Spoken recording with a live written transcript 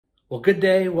Well, good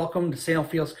day. Welcome to Salem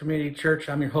Fields Community Church.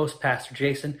 I'm your host, Pastor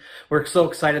Jason. We're so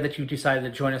excited that you decided to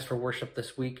join us for worship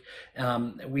this week.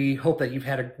 We hope that you've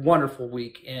had a wonderful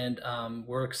week, and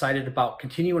we're excited about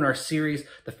continuing our series,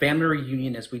 The Family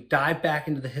Reunion, as we dive back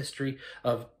into the history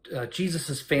of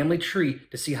Jesus' family tree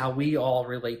to see how we all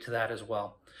relate to that as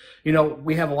well. You know,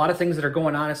 we have a lot of things that are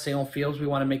going on at Salem Fields we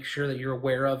want to make sure that you're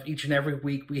aware of. Each and every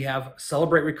week we have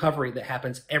Celebrate Recovery that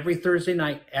happens every Thursday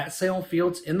night at Salem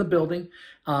Fields in the building.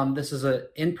 This is an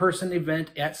in-person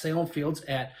event at Salem Fields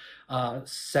at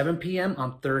 7 p.m.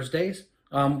 on Thursdays.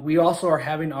 We also are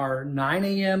having our 9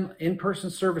 a.m.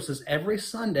 in-person services every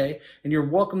Sunday, and you're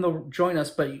welcome to join us,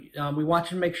 but we want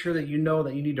you to make sure that you know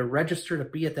that you need to register to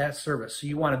be at that service. So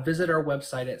you want to visit our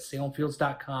website at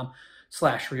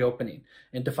salemfields.com/reopening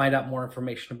and to find out more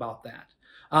information about that.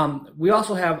 We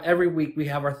also have every week we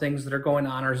have our things that are going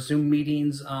on, our Zoom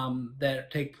meetings that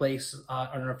take place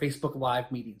on our Facebook Live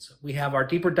meetings. We have our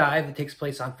Deeper Dive that takes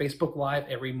place on Facebook Live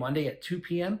every Monday at 2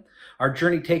 p.m. Our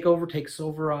Journey Takeover takes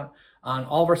over on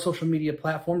all of our social media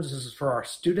platforms. This is for our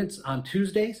students on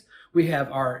Tuesdays. We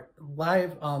have our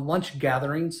live lunch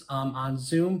gatherings on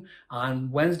Zoom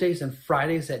on Wednesdays and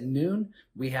Fridays at noon.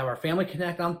 We have our Family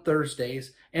Connect on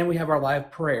Thursdays, and we have our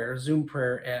live prayer, Zoom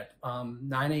prayer at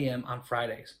 9 a.m. on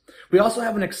Fridays. We also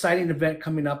have an exciting event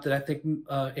coming up that I think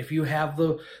if you have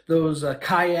those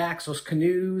kayaks, those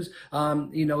canoes,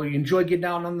 you enjoy getting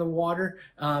out on the water,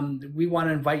 we want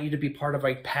to invite you to be part of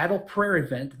a paddle prayer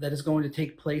event that is going to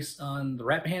take place on the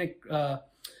Rappahannock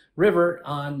River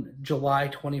on July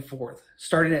 24th,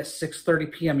 starting at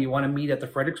 6:30 p.m. You want to meet at the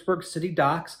Fredericksburg City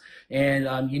Docks,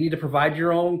 and you need to provide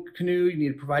your own canoe, you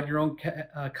need to provide your own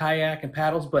kayak and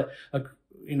paddles, but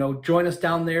join us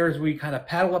down there as we kind of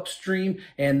paddle upstream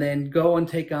and then go and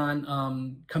take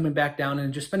on coming back down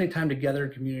and just spending time together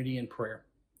in community and prayer.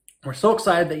 We're so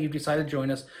excited that you've decided to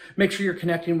join us. Make sure you're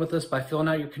connecting with us by filling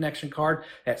out your connection card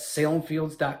at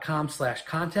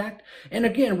salemfields.com/contact. And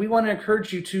again, we want to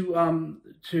encourage you to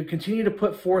continue to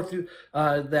put forth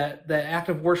that act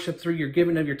of worship through your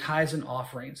giving of your tithes and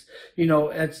offerings.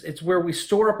 It's where we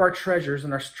store up our treasures,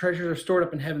 and our treasures are stored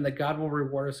up in heaven that God will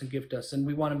reward us and gift us. And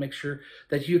we want to make sure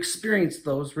that you experience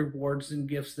those rewards and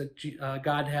gifts that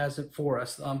God has for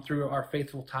us through our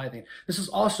faithful tithing. This is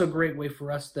also a great way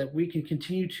for us that we can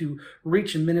continue to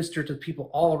reach and minister to people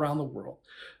all around the world.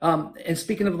 And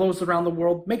speaking of those around the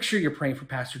world, make sure you're praying for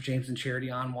Pastor James and Charity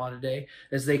Anwa today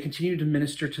as they continue to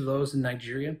minister to those in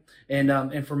Nigeria and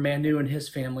for Manu and his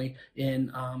family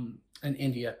in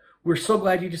India. We're so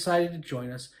glad you decided to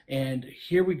join us, and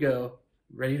here we go,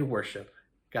 ready to worship.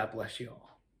 God bless you all.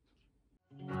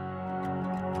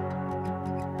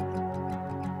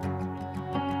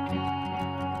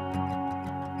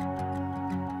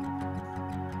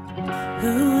 Who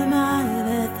am I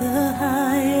that the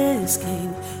highest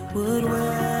King would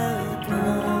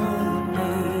welcome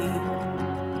me?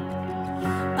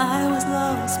 I was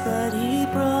lost, but He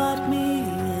brought me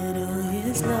in. Oh,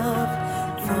 His love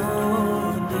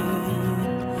for me.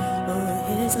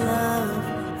 Oh, His love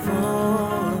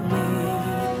for me.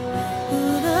 Who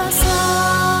the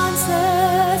Son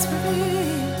sets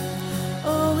free.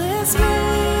 Oh, it's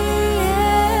free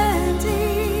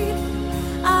indeed.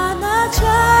 I'm a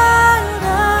child.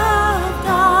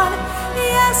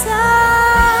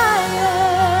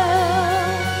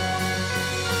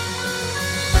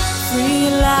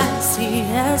 He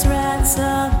has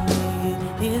ransomed me,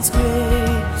 His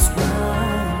grace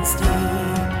runs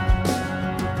deep.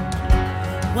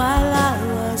 While I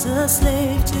was a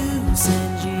slave to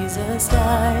sin, Jesus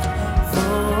died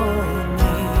for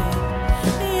me.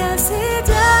 Yes, He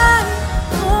died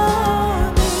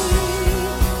for me.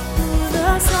 Who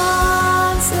the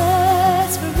Son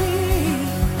sets free,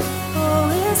 oh,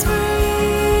 it's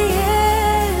free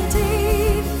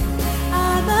indeed.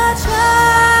 I'm a child.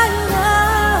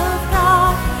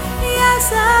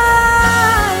 I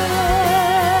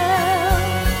am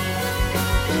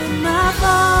in my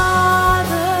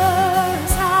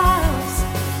Father's house.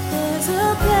 There's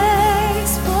a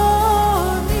place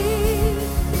for me.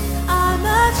 I'm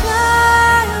a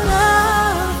child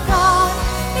of God.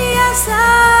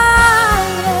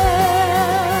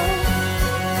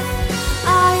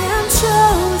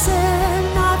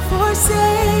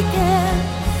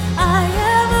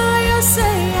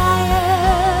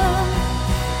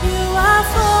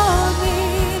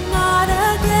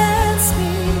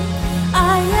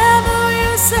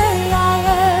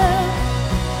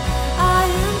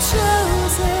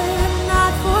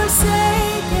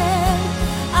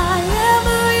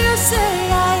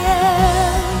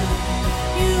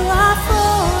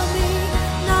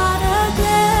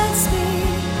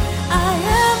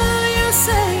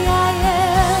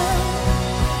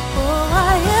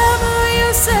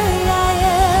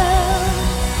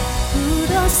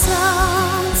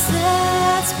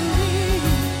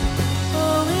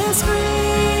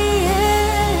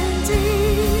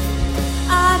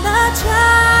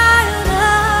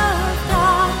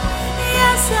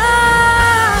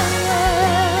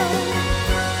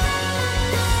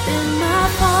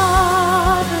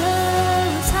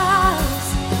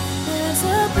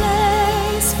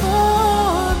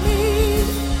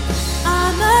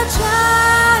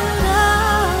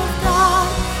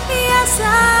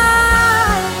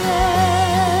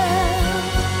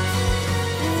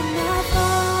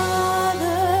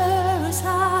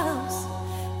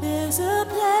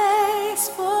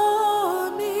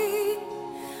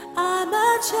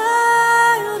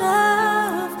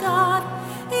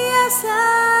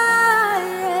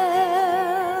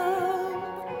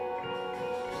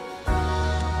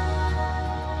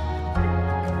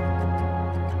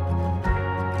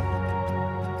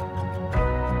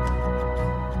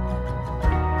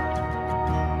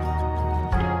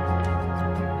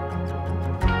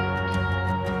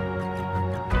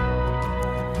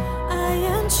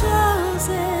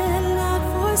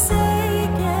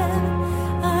 forsaken.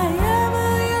 I am who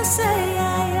you say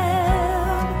I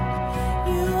am.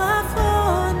 You are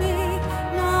for me,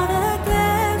 not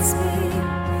against me.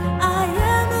 I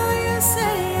am who you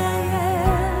say I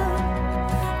am.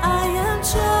 I am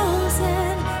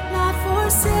chosen, not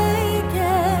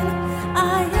forsaken.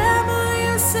 I am who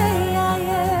you say I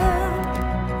am.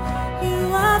 You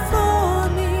are for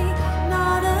me,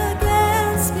 not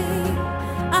against me.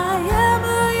 I am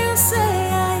who you say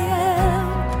I am.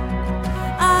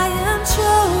 I am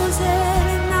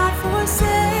chosen, not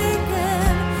forsaken.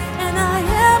 And I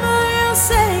am who you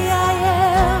say I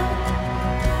am.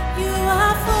 You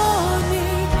are for me,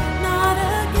 not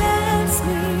against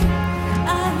me.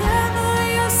 I am who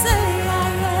you say I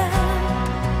am.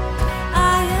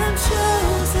 I am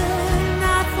chosen,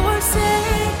 not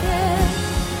forsaken.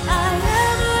 I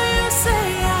am who you say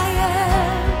I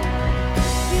am.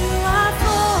 You are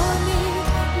for me,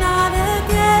 not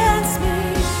against me.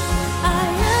 I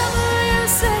am who you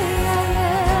say I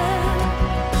am.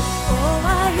 Oh,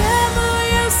 I am who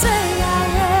you say I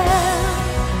am.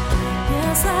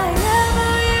 Yes, I am who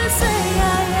you say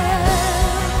I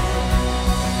am.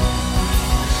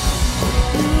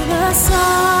 Who the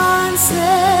sun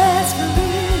sets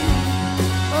free,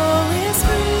 oh, is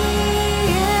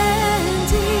free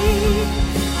indeed.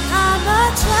 I'm a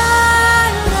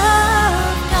child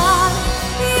of God.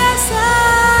 Yes, I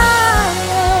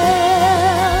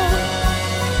am.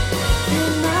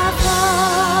 In my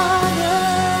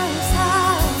Father's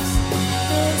house,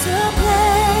 there's a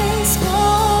place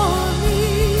for me.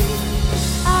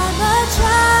 I'm a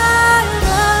child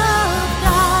of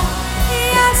God.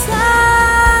 Yes, I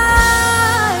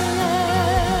am.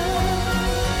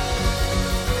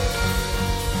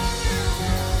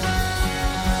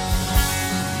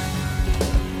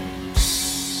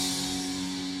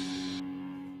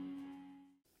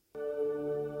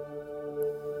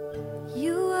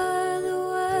 You are the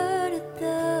Word at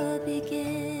the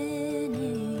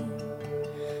beginning,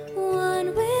 one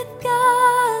with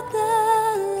God the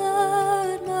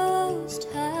Lord Most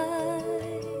High.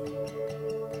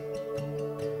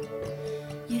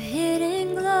 Your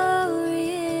hidden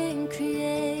glory in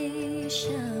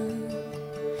creation,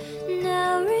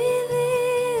 now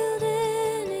revealed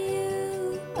in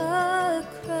you are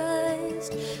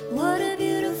Christ. What a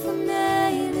beautiful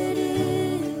name it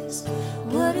is.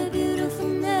 What a beautiful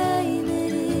name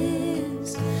it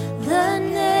is. The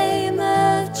name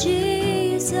of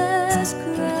Jesus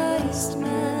Christ,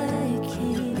 my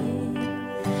King.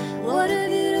 What a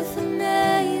beautiful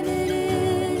name it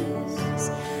is.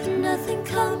 Nothing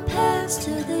compares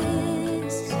to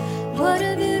this. What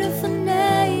a beautiful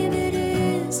name it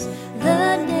is.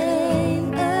 The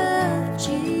name of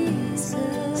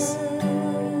Jesus.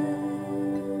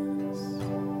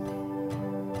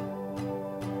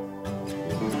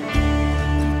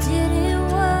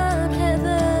 Didn't want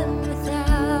heaven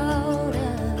without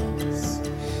us.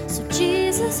 So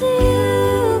Jesus,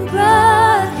 you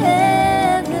brought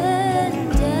heaven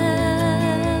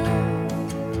down.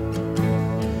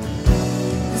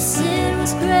 The sin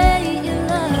was great, your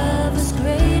love was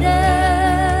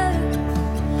greater.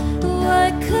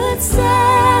 What could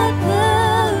separate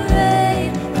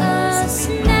us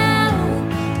now?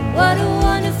 What a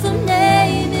wonderful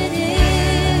name it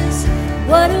is.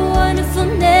 What a wonderful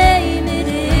name it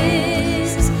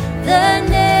is. The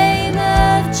name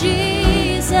of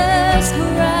Jesus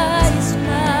Christ,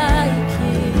 my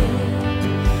King.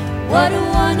 What a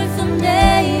wonderful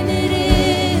name it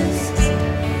is.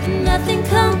 Nothing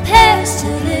compares to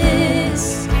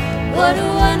this. What a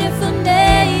wonderful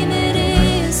name it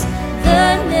is.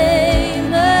 The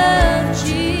name of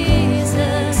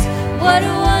Jesus. What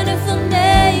a wonderful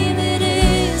name it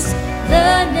is.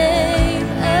 The name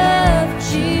of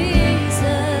Jesus.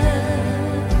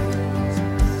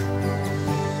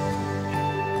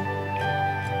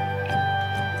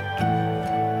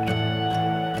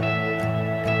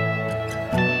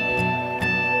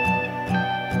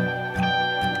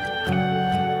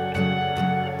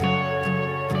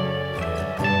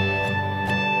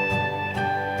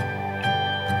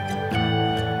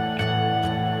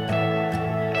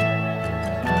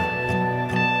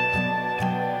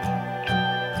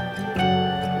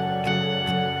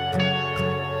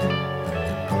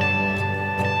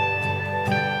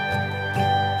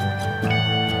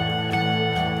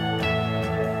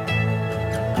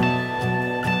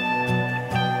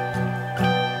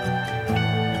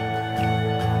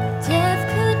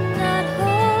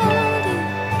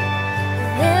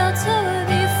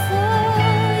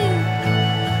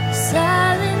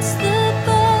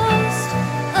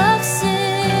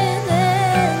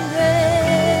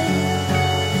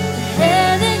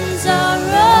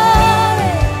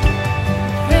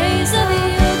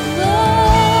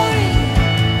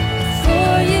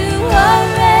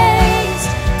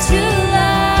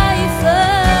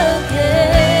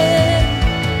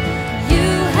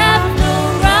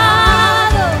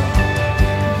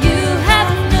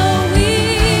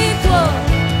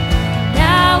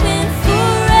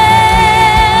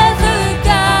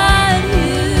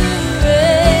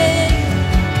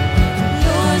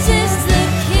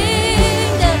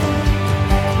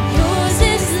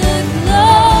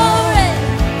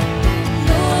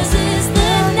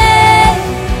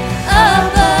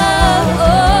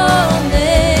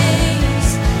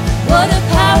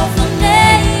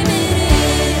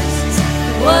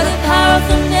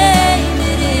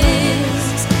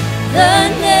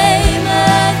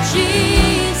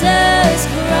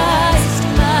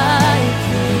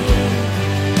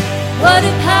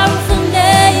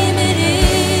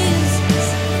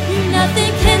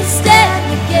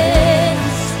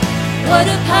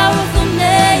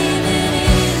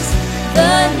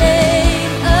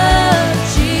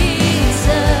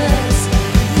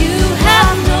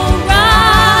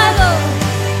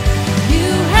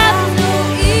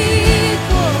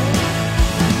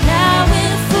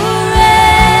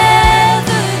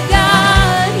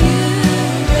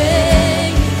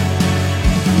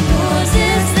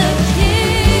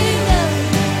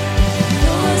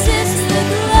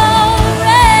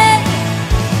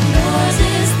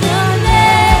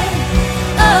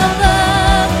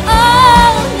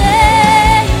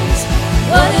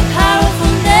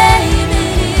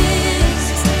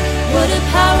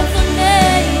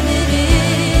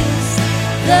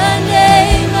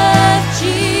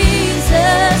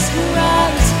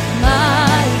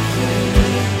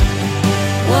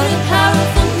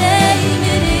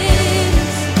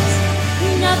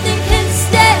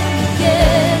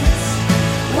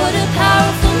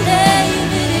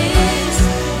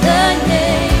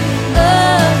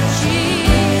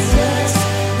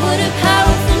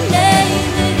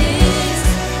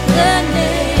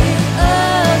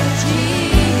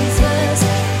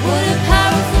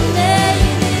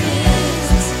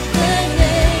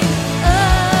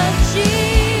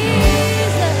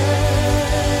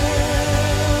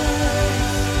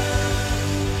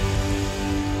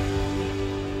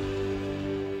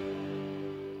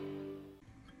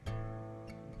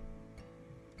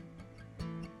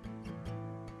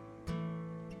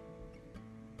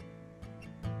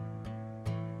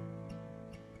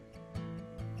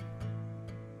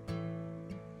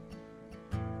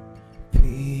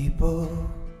 people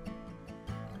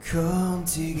come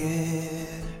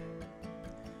together,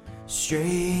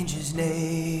 strangers,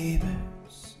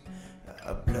 neighbors,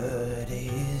 our blood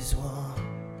is one.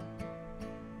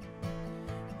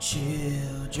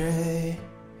 Children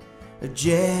of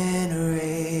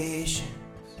generations,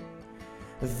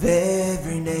 of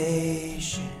every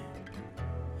nation,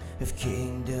 of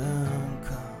kingdom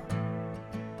come.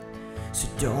 So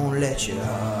don't let your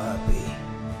heart be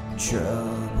in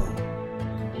trouble.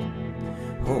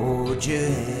 Hold your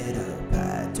head up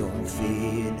high, don't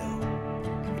fear no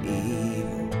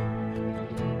evil.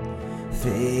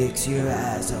 Fix your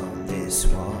eyes on this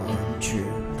one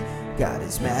truth: God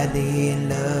is madly in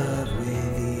love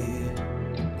with you.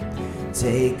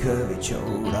 Take courage,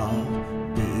 hold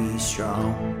on, be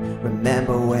strong.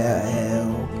 Remember where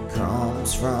help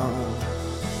comes from.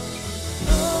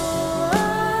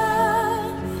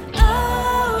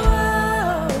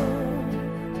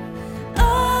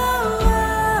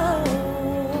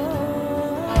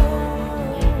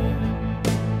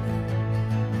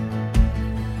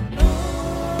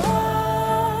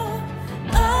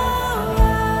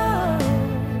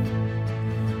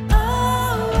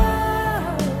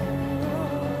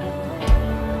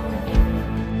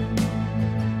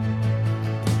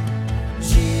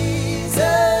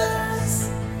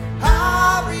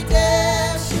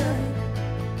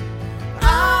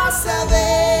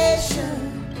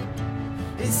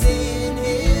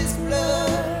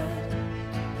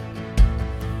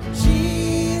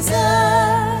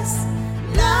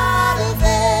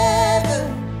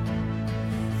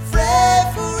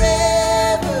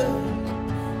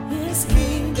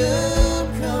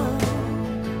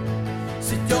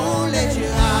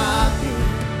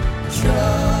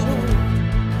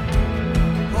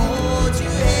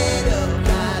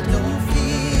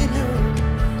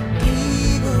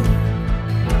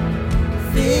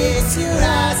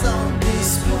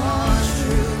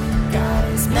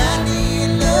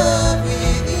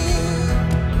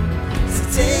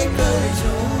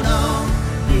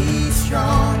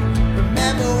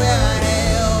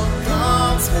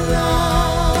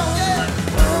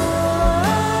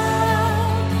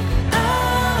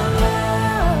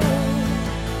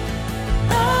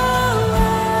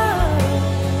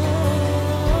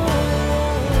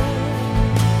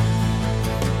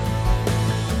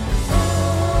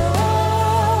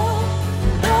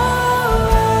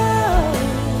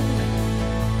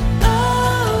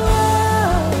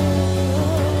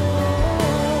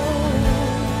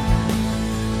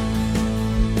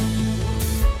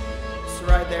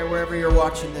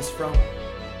 Watching this from,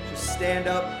 just stand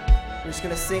up. We're just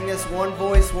gonna sing this one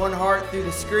voice, one heart through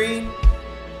the screen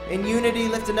in unity,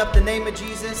 lifting up the name of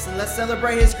Jesus, and let's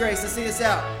celebrate his grace. Let's sing this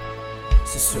out.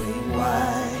 So swing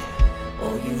wide,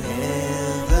 oh you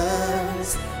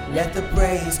heavens, let the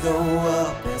praise go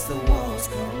up as the walls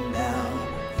come down.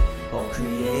 Oh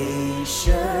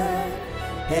creation,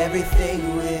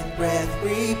 everything with breath,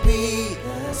 repeat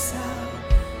the sound.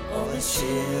 All his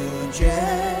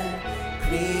children,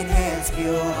 clean hands,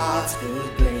 pure hearts,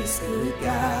 good grace, good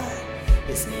God.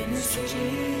 His name is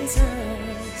Jesus.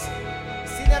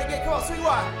 Sing that again, come on, swing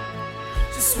wide.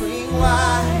 Just swing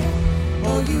wide,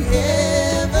 oh you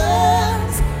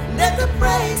heavens, let the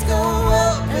praise go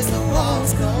up as the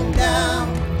walls come down.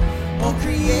 Oh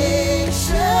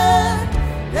creation,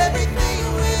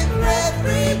 everything with breath,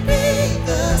 repeat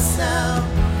the sound.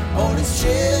 All his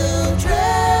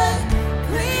children,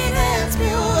 clean hands, pure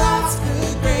hearts,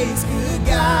 good grace, good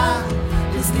God.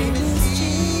 His name is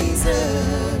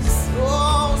Jesus.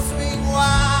 Oh, swing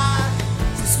wide,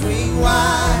 so swing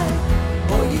wide,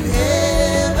 oh you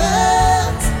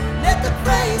heavens, let the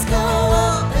praise go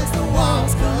up as the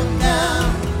walls come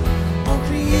down. Oh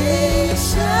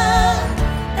creation,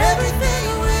 everything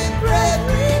with breath,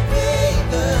 repeat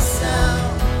the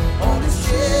sound. All his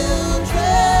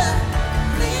children,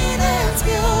 clean hands,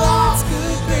 pure hearts,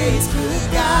 good grace, good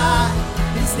God.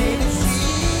 His name is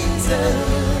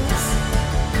Jesus.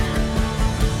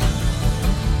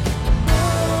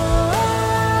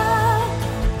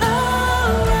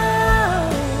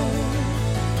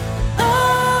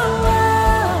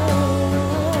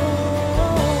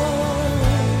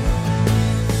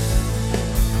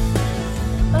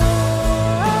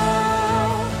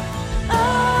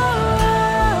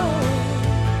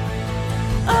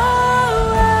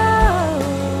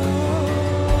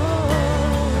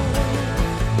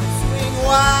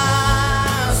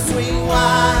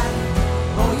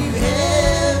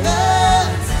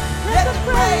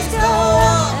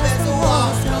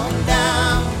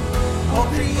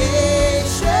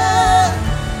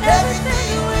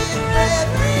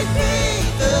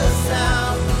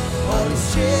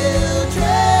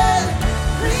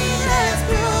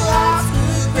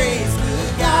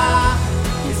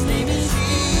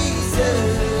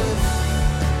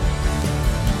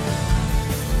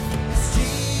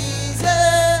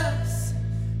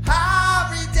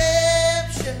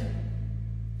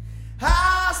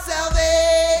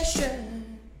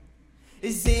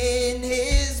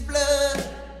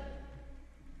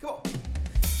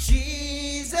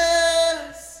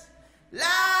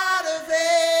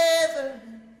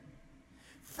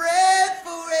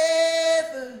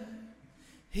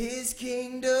 His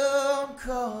kingdom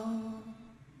come.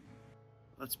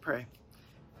 Let's pray.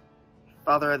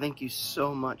 Father, I thank you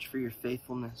so much for your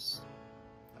faithfulness.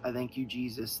 I thank you,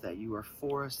 Jesus, that you are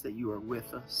for us, that you are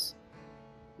with us.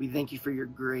 We thank you for your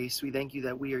grace. We thank you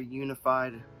that we are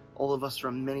unified. All of us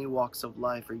from many walks of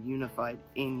life are unified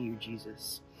in you,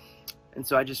 Jesus. And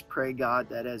so I just pray, God,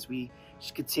 that as we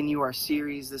just continue our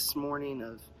series this morning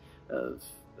of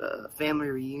family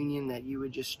reunion, that you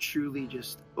would just truly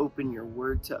just open your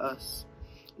word to us.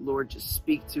 Lord, just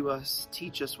speak to us.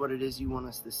 Teach us what it is you want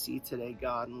us to see today,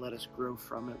 God, and let us grow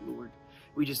from it, Lord.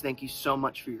 We just thank you so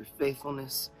much for your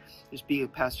faithfulness. Just be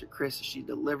with Pastor Chris as she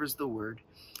delivers the word.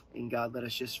 And God, let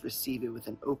us just receive it with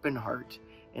an open heart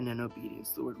and in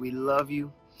obedience. Lord, we love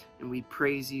you and we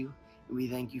praise you and we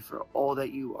thank you for all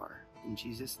that you are. In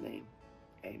Jesus' name,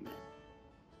 amen.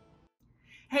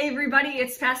 Hey everybody,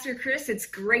 it's Pastor Chris. It's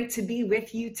great to be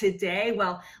with you today.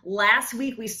 Well, last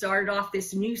week we started off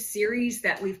this new series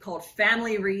that we've called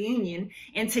Family Reunion.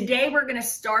 And today we're going to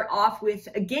start off with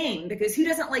a game, because who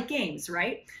doesn't like games,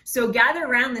 right? So gather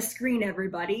around the screen,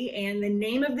 everybody. And the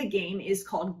name of the game is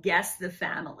called Guess the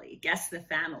Family. Guess the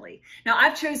Family. Now,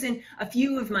 I've chosen a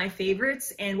few of my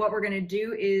favorites. And what we're going to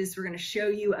do is we're going to show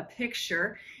you a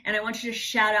picture. And I want you to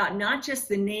shout out not just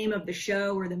the name of the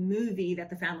show or the movie that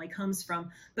the family comes from,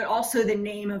 but also the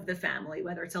name of the family,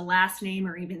 whether it's a last name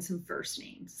or even some first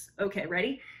names. Okay,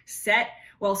 ready, set.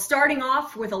 Well, starting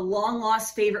off with a long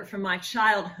lost favorite from my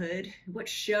childhood. What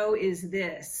show is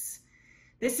this?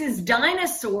 This is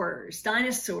Dinosaurs.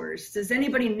 Dinosaurs. Does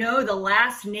anybody know the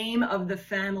last name of the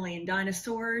family in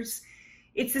Dinosaurs?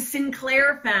 It's the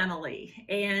Sinclair family,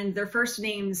 and their first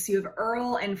names, you have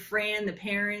Earl and Fran, the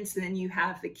parents, and then you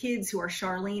have the kids who are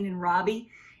Charlene and Robbie,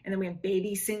 and then we have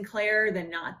baby Sinclair, then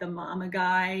not the mama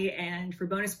guy, and for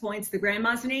bonus points, the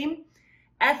grandma's name,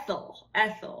 Ethel.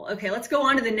 Ethel. Okay, let's go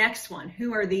on to the next one.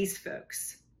 Who are these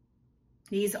folks?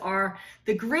 These are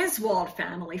the Griswold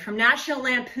family from National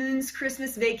Lampoon's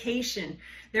Christmas Vacation.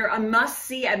 They're a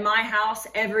must-see at my house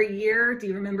every year. Do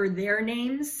you remember their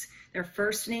names? Their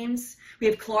first names? We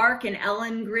have Clark and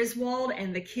Ellen Griswold,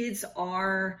 and the kids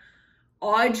are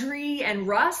Audrey and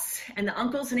Russ, and the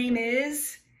uncle's name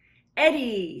is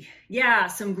Eddie. Yeah,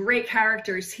 some great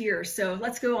characters here. So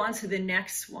let's go on to the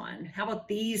next one. How about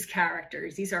these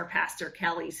characters? These are Pastor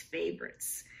Kelly's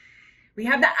favorites. We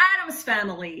have the Addams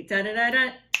family.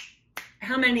 Da-da-da-da.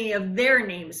 How many of their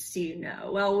names do you know?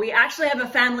 Well, we actually have a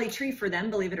family tree for them,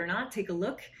 believe it or not. Take a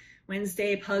look.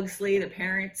 Wednesday, Pugsley, the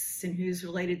parents, and who's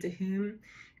related to whom.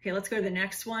 Okay, let's go to the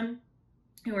next one.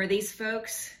 Who are these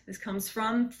folks? This comes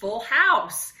from Full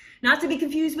House, not to be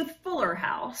confused with Fuller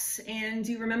House. And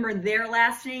do you remember their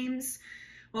last names?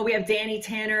 Well, we have Danny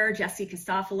Tanner, Jesse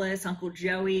Christophilus, Uncle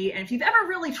Joey. And if you've ever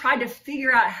really tried to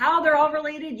figure out how they're all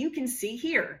related, you can see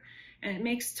here. And it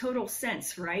makes total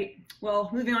sense, right? Well,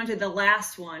 moving on to the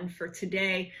last one for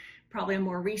today, probably a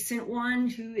more recent one.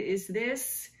 Who is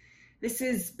this? This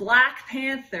is Black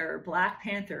Panther,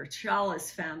 T'Challa's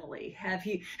family. Have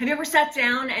you ever sat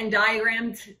down and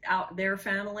diagrammed out their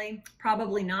family?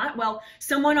 Probably not. Well,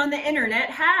 someone on the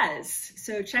internet has.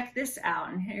 So check this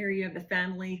out. And here you have the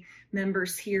family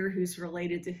members here who's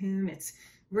related to whom. It's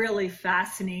really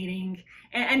fascinating.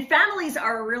 And families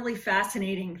are really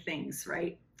fascinating things,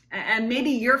 right? And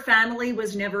maybe your family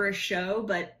was never a show,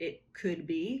 but it could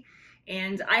be.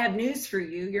 And I have news for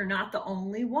you. You're not the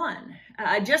only one.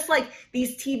 Just like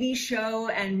these TV show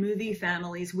and movie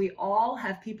families, we all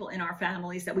have people in our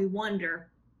families that we wonder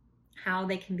how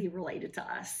they can be related to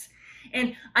us.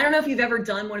 And I don't know if you've ever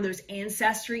done one of those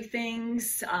ancestry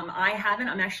things. I haven't.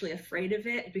 I'm actually afraid of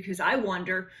it because I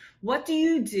wonder, what do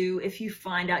you do if you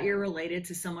find out you're related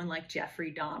to someone like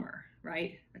Jeffrey Dahmer?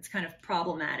 Right? That's kind of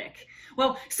problematic.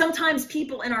 Well, sometimes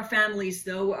people in our families,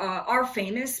 though, are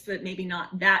famous, but maybe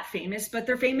not that famous, but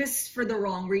they're famous for the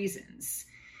wrong reasons.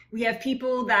 We have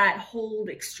people that hold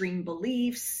extreme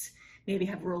beliefs, maybe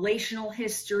have relational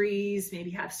histories, maybe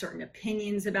have certain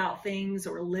opinions about things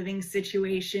or living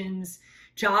situations,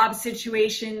 job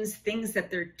situations, things that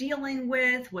they're dealing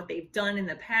with, what they've done in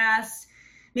the past,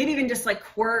 maybe even just like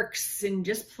quirks and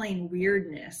just plain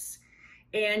weirdness.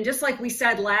 And just like we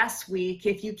said last week,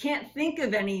 if you can't think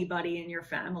of anybody in your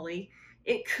family,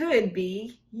 it could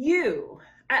be you.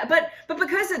 But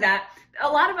because of that, a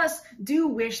lot of us do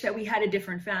wish that we had a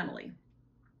different family.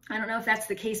 I don't know if that's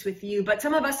the case with you, but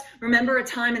some of us remember a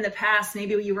time in the past,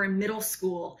 maybe you were in middle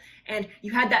school and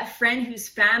you had that friend whose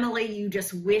family you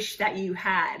just wish that you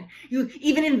had. You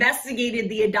even investigated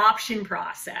the adoption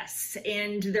process,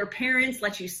 and their parents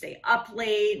let you stay up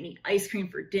late and eat ice cream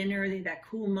for dinner. They had that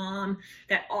cool mom,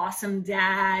 that awesome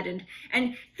dad.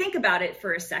 And think about it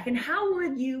for a second. How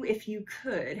would you, if you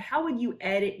could, how would you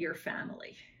edit your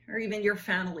family or even your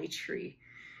family tree?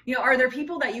 Are there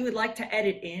people that you would like to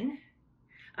edit in?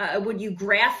 Would you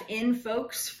graft in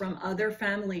folks from other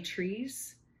family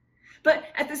trees? But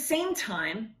at the same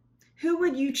time, who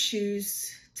would you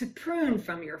choose to prune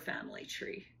from your family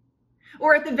tree?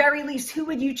 Or at the very least, who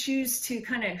would you choose to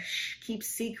kind of keep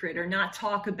secret or not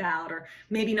talk about, or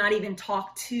maybe not even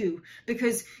talk to,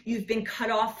 because you've been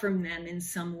cut off from them in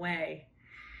some way?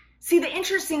 See, the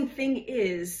interesting thing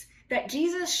is that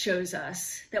Jesus shows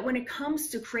us that when it comes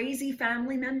to crazy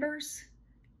family members,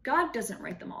 God doesn't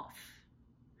write them off.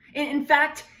 In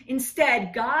fact,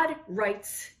 instead, God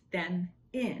writes them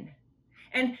in.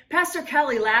 And Pastor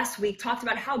Kelly last week talked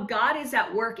about how God is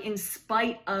at work in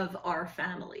spite of our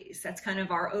families. That's kind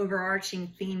of our overarching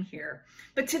theme here.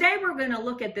 But today we're going to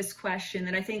look at this question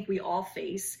that I think we all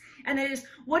face, and that is,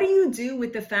 what do you do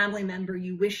with the family member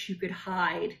you wish you could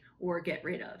hide or get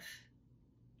rid of?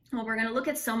 Well, we're going to look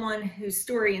at someone whose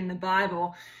story in the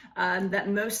Bible that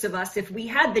most of us, if we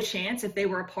had the chance, if they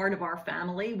were a part of our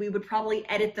family, we would probably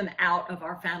edit them out of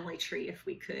our family tree if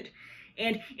we could.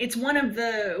 And it's one of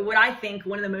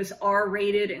the most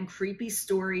R-rated and creepy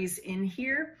stories in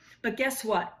here. But guess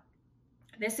what?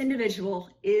 This individual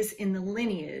is in the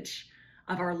lineage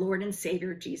of our Lord and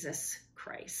Savior, Jesus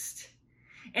Christ.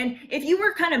 And if you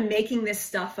were kind of making this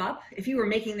stuff up, if you were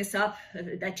making this up,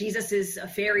 that Jesus is a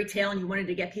fairy tale and you wanted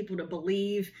to get people to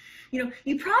believe,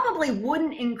 you probably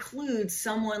wouldn't include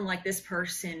someone like this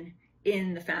person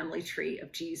in the family tree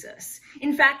of Jesus.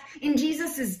 In fact, in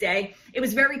Jesus's day, it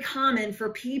was very common for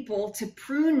people to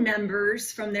prune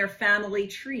members from their family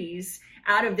trees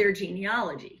out of their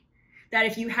genealogy. That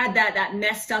if you had that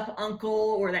messed up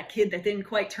uncle or that kid that didn't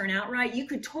quite turn out right, you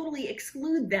could totally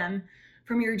exclude them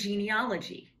from your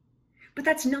genealogy. But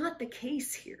that's not the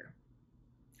case here.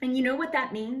 And you know what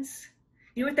that means?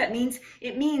 You know what that means?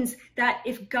 It means that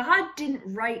if God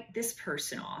didn't write this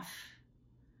person off,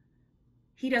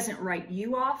 he doesn't write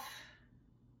you off,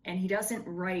 and he doesn't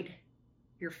write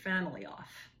your family off.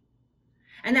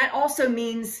 And that also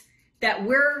means that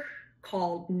we're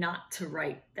called not to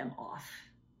write them off.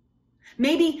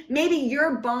 Maybe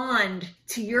your bond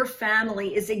to your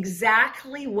family is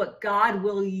exactly what God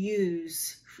will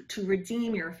use to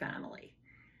redeem your family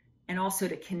and also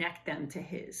to connect them to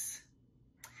his.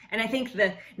 And I think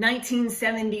the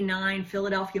 1979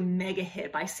 Philadelphia mega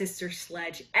hit by Sister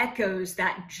Sledge echoes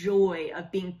that joy of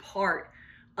being part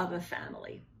of a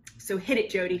family. So hit it,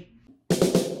 Jody.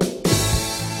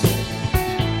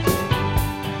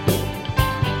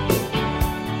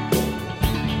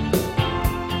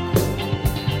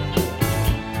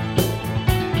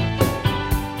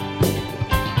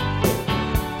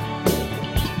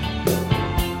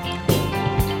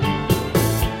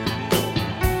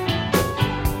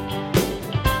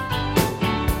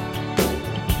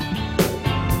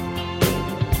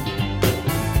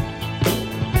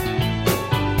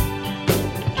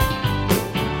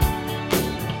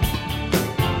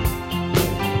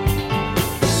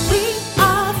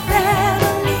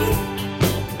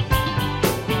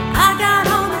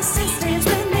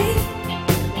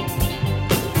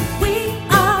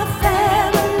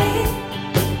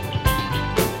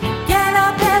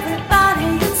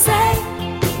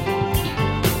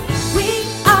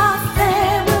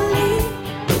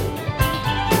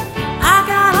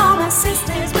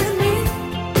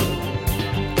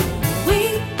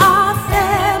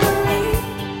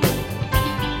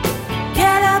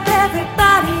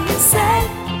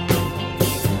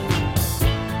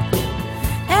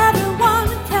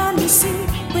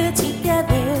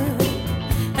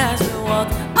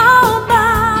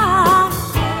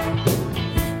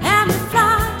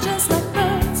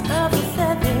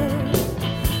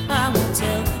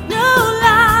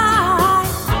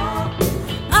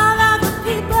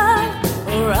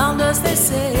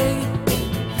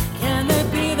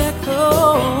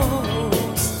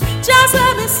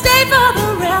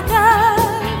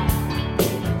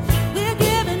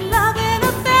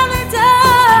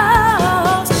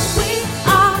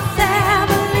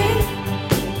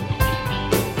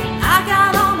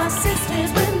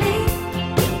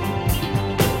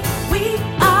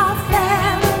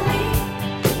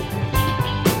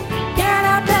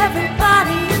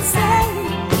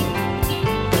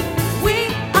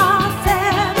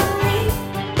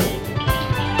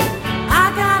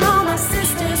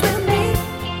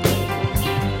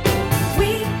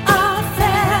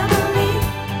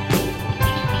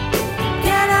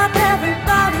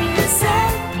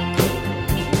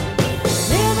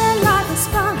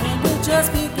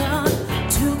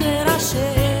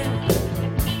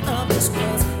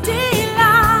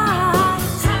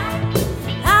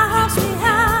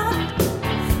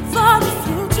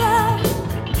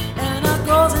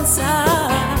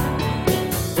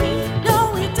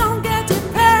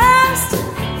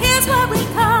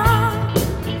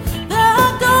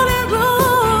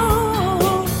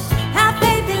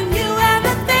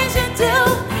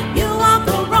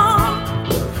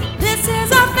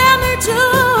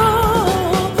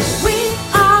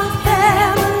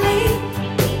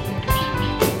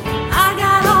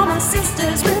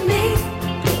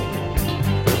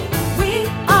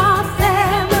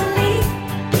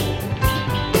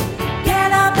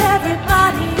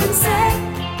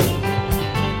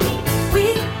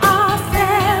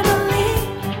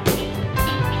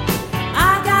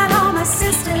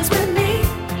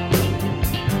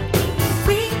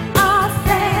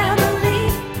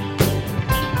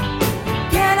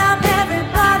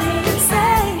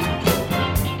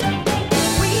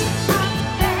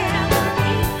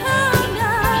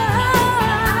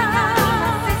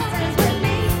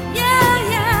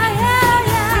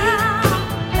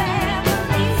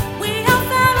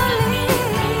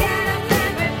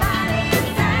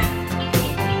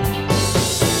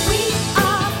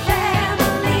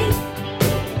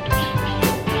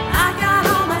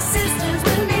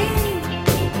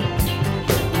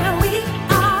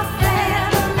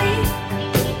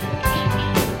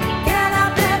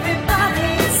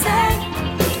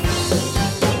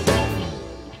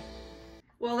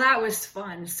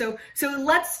 So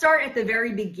let's start at the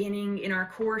very beginning in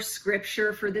our core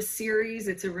scripture for this series.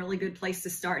 It's a really good place to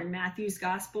start in Matthew's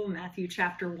gospel, Matthew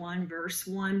chapter 1, verse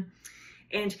 1.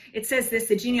 And it says this,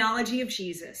 the genealogy of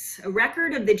Jesus, a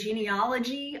record of the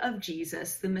genealogy of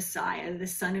Jesus, the Messiah, the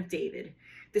son of David,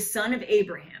 the son of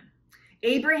Abraham.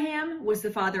 Abraham was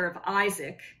the father of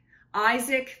Isaac,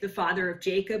 Isaac the father of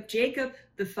Jacob, Jacob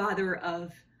the father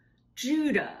of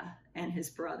Judah and his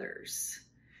brothers.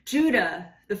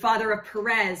 Judah, the father of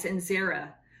Perez and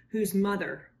Zerah, whose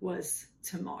mother was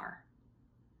Tamar.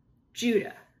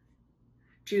 Judah.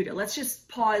 Let's just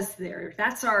pause there.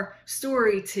 That's our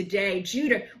story today.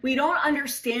 Judah, we don't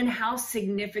understand how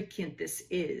significant this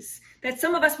is. That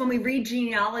some of us, when we read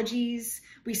genealogies,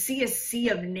 we see a sea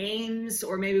of names,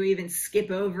 or maybe we even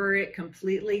skip over it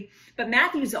completely. But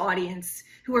Matthew's audience,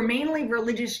 who are mainly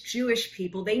religious Jewish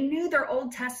people, they knew their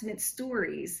Old Testament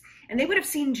stories, and they would have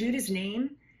seen Judah's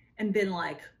name and been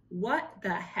like, what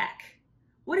the heck?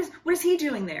 What is he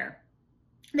doing there?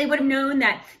 They would have known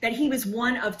that he was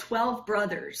one of 12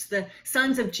 brothers, the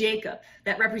sons of Jacob,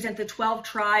 that represent the 12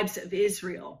 tribes of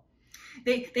Israel.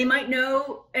 They might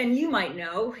know, and you might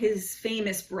know, his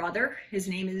famous brother. His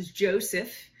name is Joseph.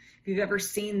 If you've ever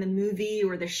seen the movie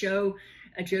or the show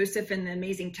Joseph and the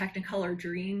Amazing Technicolor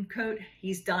Dreamcoat,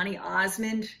 he's Donny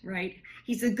Osmond, right?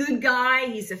 He's a good guy.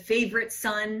 He's a favorite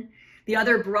son. The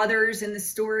other brothers in the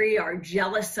story are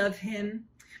jealous of him.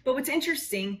 But what's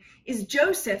interesting is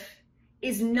Joseph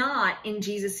is not in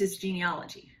Jesus's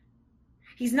genealogy.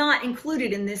 He's not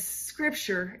included in this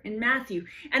scripture in Matthew.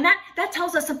 And that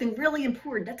tells us something really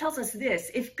important. That tells us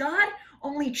this: if God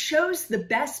only chose the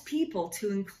best people to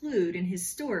include in his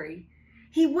story,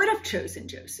 he would have chosen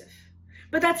Joseph.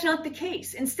 But that's not the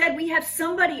case. Instead, we have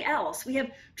somebody else. We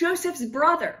have Joseph's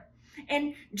brother.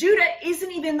 And Judah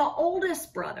isn't even the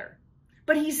oldest brother,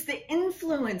 but he's the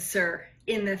influencer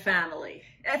in the family.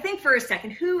 Think for a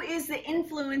second, who is the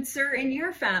influencer in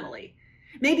your family?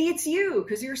 Maybe it's you,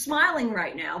 because you're smiling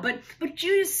right now. But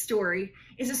Judah's story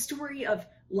is a story of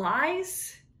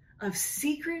lies, of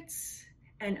secrets,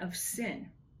 and of sin.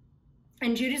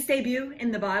 And Judah's debut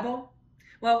in the Bible,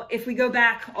 well, if we go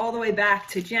back all the way back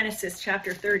to Genesis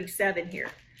chapter 37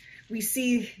 here, we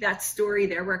see that story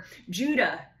there where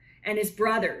Judah and his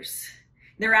brothers,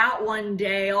 they're out one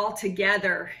day all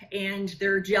together, and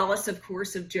they're jealous, of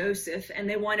course, of Joseph, and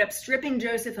they wind up stripping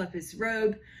Joseph of his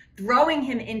robe, throwing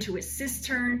him into a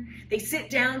cistern. They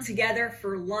sit down together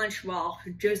for lunch while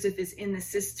Joseph is in the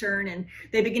cistern, and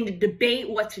they begin to debate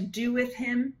what to do with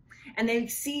him. And they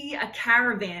see a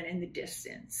caravan in the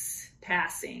distance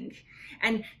passing.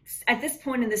 And at this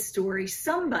point in the story,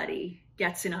 somebody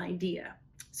gets an idea.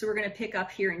 So we're going to pick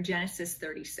up here in Genesis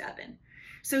 37.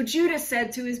 So Judah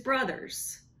said to his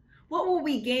brothers, "What will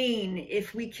we gain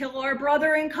if we kill our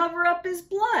brother and cover up his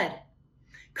blood?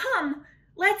 Come,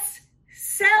 let's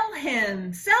sell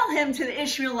him to the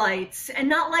Ishmaelites and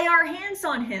not lay our hands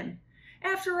on him.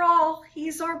 After all,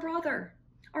 he's our brother,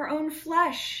 our own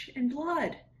flesh and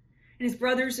blood." And his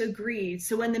brothers agreed.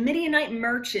 So when the Midianite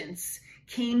merchants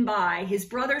came by, his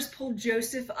brothers pulled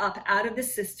Joseph up out of the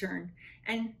cistern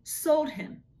and sold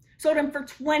him for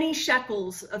 20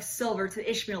 shekels of silver to the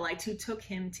Ishmaelites who took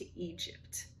him to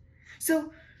Egypt.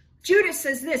 So Judah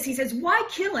says this, he says, why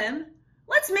kill him?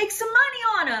 Let's make some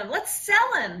money on him. Let's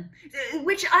sell him.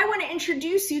 Which I want to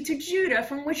introduce you to Judah,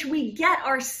 from which we get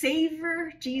our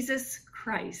Savior, Jesus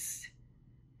Christ.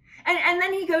 And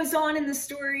then he goes on in the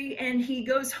story, and he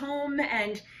goes home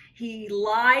and he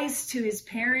lies to his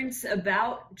parents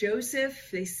about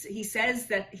Joseph. He says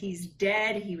that he's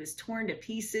dead. He was torn to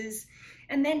pieces.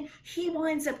 And then he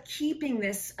winds up keeping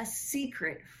this a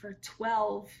secret for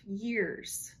 12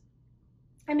 years.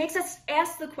 It makes us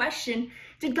ask the question,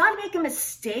 did God make a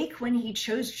mistake when he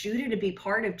chose Judah to be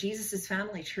part of Jesus's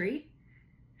family tree?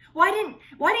 Why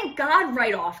didn't God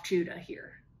write off Judah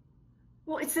here?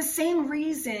 Well, it's the same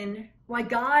reason why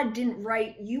God didn't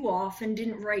write you off and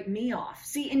didn't write me off.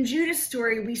 See, in Judah's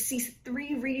story, we see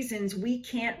 3 reasons we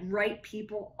can't write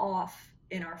people off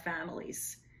in our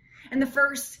families. And the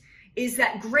first is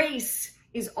that grace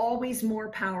is always more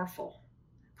powerful.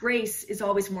 Grace is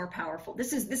always more powerful.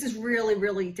 This is really,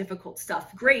 really difficult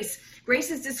stuff. Grace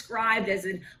is described as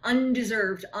an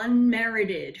undeserved,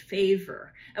 unmerited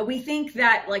favor. We think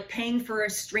that like paying for a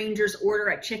stranger's order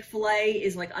at Chick-fil-A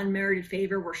is like unmerited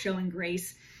favor. We're showing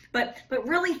grace. But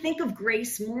really think of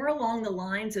grace more along the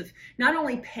lines of not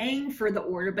only paying for the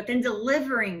order, but then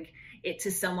delivering it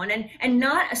to someone, and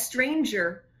not a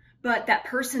stranger, but that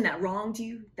person that wronged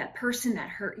you, that person that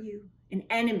hurt you, an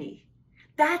enemy.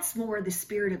 That's more the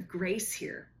spirit of grace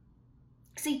here.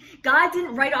 See, God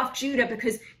didn't write off Judah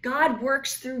because God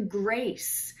works through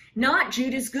grace. not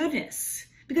Judah's goodness,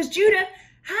 because Judah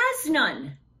has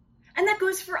none. And that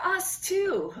goes for us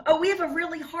too. Oh, we have a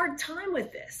really hard time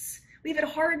with this. We've had a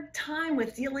hard time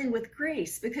with dealing with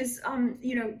grace because, do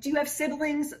you have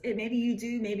siblings? Maybe you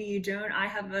do, maybe you don't. I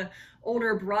have an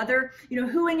older brother.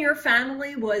 Who in your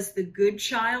family was the good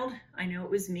child? I know it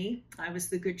was me. I was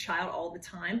the good child all the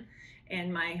time.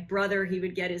 And my brother, he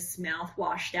would get his mouth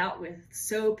washed out with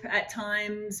soap at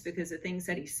times because of things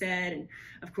that he said. And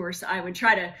of course, I would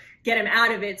try to get him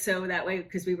out of it so that way,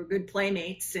 because we were good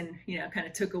playmates and, kind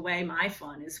of took away my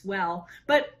fun as well.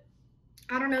 But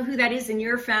I don't know who that is in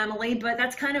your family, but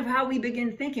that's kind of how we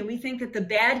begin thinking. We think that the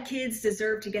bad kids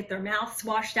deserve to get their mouths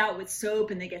washed out with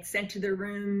soap and they get sent to their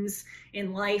rooms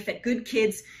in life. That good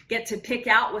kids get to pick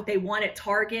out what they want at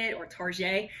Target or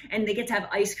Target, and they get to have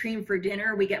ice cream for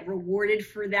dinner. We get rewarded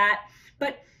for that.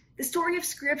 But the story of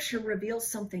Scripture reveals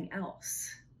something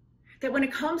else. That when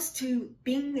it comes to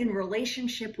being in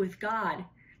relationship with God,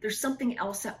 there's something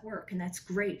else at work, and that's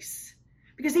grace.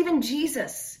 Because even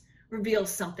Jesus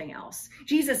reveals something else.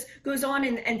 Jesus goes on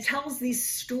and tells these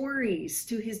stories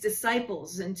to his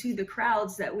disciples and to the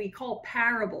crowds that we call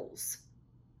parables.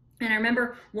 And I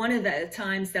remember one of the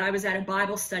times that I was at a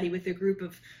Bible study with a group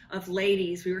of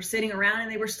ladies. We were sitting around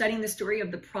and they were studying the story of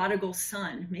the prodigal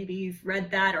son. Maybe you've read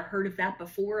that or heard of that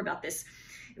before, about this,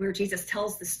 where Jesus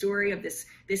tells the story of this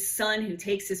son who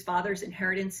takes his father's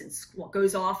inheritance and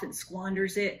goes off and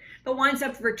squanders it, but winds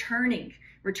up returning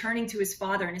to his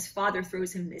father, and his father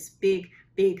throws him this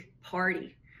big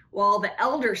party, while the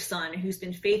elder son, who's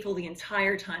been faithful the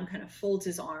entire time, kind of folds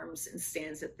his arms and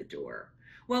stands at the door.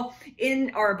 Well,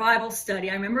 in our Bible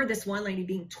study, I remember this one lady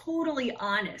being totally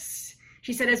honest.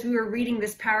 She said, as we were reading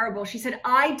this parable, she said,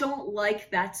 I don't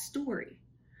like that story.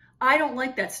 I don't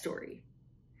like that story.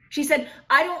 She said,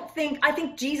 I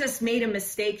think Jesus made a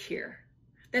mistake here.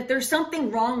 That there's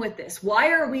something wrong with this.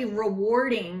 Why are we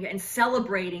rewarding and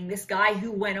celebrating this guy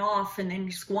who went off and then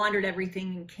squandered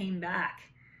everything and came back?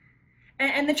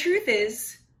 And the truth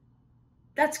is,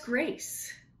 that's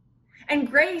grace. And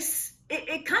grace,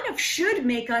 it kind of should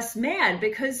make us mad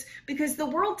because the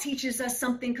world teaches us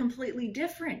something completely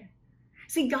different.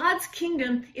 See, God's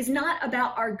kingdom is not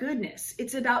about our goodness.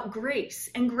 It's about grace.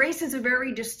 And grace is a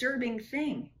very disturbing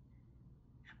thing.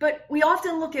 But we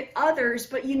often look at others,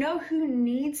 but you know who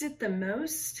needs it the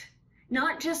most?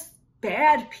 Not just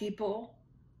bad people,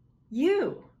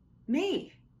 you,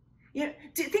 me.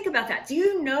 Think about that. Do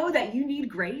you know that you need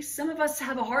grace? Some of us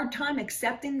have a hard time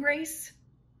accepting grace.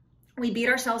 We beat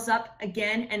ourselves up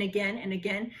again and again and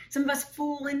again. Some of us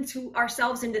fool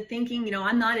ourselves into thinking,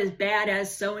 I'm not as bad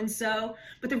as so-and-so.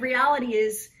 But the reality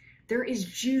is there is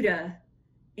Judah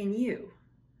in you,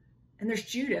 and there's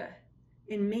Judah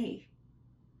in me.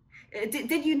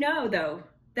 Did you know, though,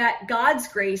 that God's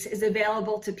grace is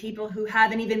available to people who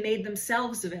haven't even made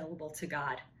themselves available to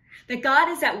God? That God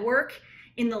is at work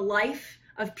in the life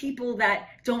of people that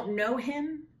don't know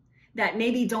him, that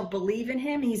maybe don't believe in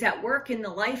him. He's at work in the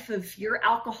life of your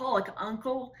alcoholic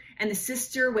uncle and the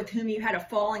sister with whom you had a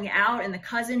falling out and the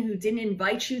cousin who didn't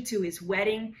invite you to his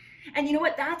wedding. And you know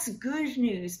what? That's good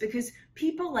news, because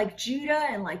people like Judah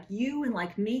and like you and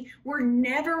like me were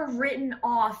never written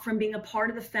off from being a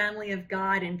part of the family of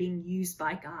God and being used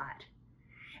by God.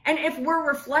 And if we're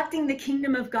reflecting the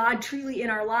kingdom of God truly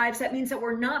in our lives, that means that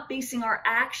we're not basing our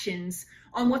actions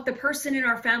on what the person in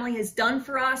our family has done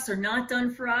for us or not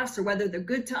done for us, or whether they're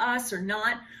good to us or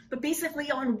not, but basically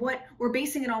on what we're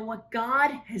basing it on, what God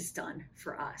has done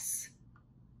for us.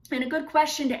 And a good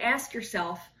question to ask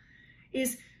yourself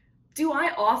is, do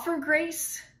I offer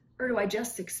grace, or do I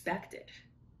just expect it?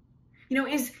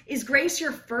 Is grace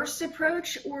your first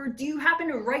approach, or do you happen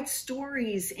to write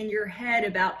stories in your head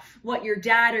about what your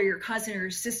dad or your cousin or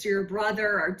sister or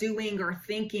brother are doing or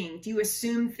thinking? Do you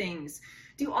assume things?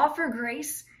 Do you offer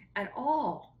grace at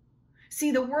all?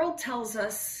 See, the world tells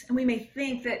us, and we may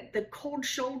think, that the cold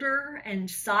shoulder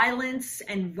and silence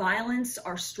and violence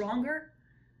are stronger,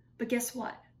 but guess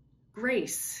what?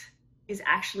 Grace is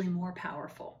actually more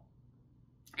powerful.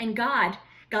 And God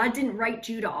didn't write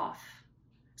Judah off.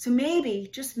 So maybe,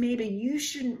 just maybe, you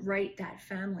shouldn't write that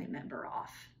family member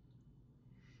off.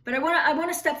 But I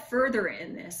want to step further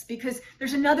in this, because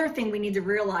there's another thing we need to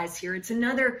realize here. It's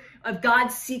another of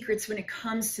God's secrets when it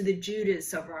comes to the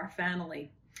Judahs of our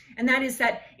family. And that is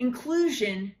that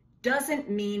inclusion doesn't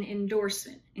mean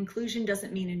endorsement. Inclusion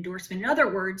doesn't mean endorsement. In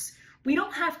other words, we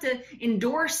don't have to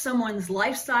endorse someone's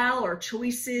lifestyle or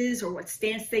choices or what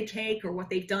stance they take or what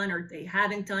they've done or they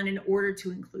haven't done in order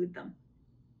to include them,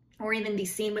 or even be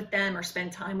seen with them or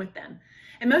spend time with them.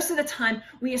 And most of the time,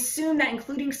 we assume that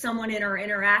including someone in our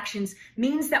interactions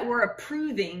means that we're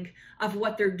approving of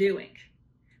what they're doing.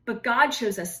 but God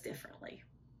shows us differently.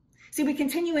 See, we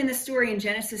continue in the story in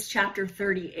Genesis chapter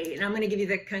 38, and I'm going to give you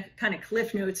the kind of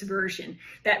Cliff Notes version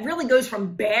that really goes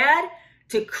from bad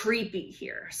to creepy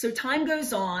here. So time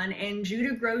goes on, and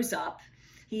Judah grows up.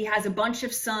 He has a bunch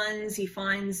of sons. He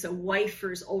finds a wife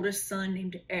for his oldest son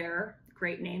named Er,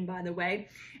 great name, by the way,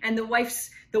 and the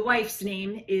wife's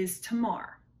name is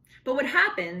Tamar. But what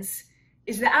happens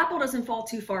is the apple doesn't fall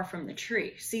too far from the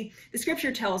tree. See, the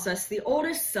scripture tells us the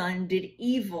oldest son did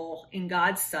evil in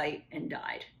God's sight and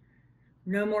died.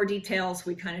 No more details.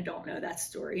 We kind of don't know that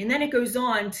story. And then it goes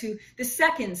on to the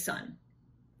second son.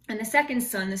 And the second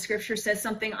son, the scripture says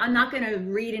something I'm not going to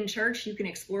read in church. You can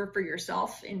explore for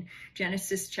yourself in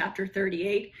Genesis chapter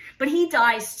 38. But he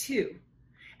dies too.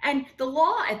 And the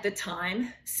law at the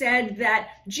time said that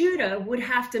Judah would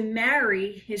have to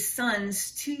marry his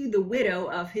sons to the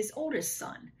widow of his oldest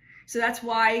son. So that's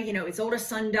why, his oldest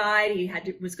son died. He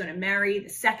was going to marry the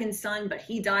second son, but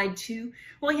he died too.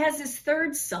 Well, he has his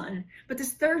third son, but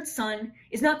this third son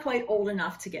is not quite old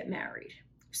enough to get married.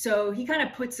 So he kind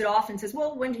of puts it off and says,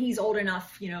 well, when he's old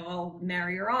enough, I'll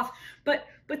marry her off. But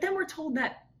then we're told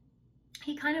that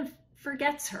he kind of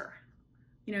forgets her.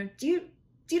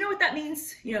 Do you know what that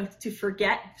means? To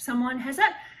forget someone? Has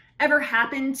that ever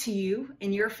happened to you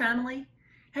in your family?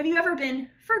 Have you ever been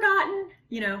forgotten?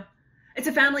 It's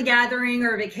a family gathering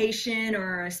or a vacation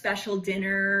or a special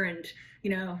dinner and,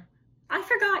 I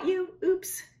forgot you.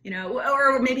 Oops.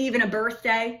 Or maybe even a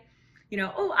birthday.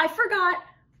 Oh, I forgot.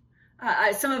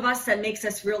 Some of us, that makes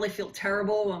us really feel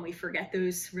terrible when we forget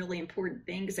those really important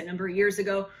things. A number of years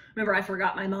ago, remember I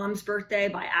forgot my mom's birthday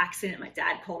by accident. My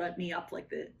dad called me up like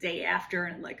the day after,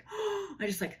 and I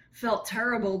just felt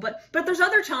terrible. But there's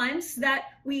other times that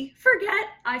we forget.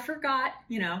 I forgot,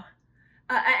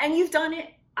 and you've done it.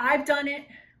 I've done it.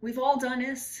 We've all done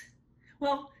this.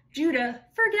 Well, Judah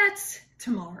forgets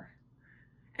Tamar.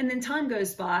 And then time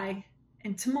goes by,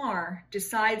 and Tamar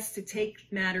decides to take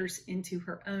matters into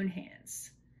her own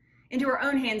hands.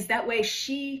 That way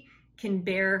she can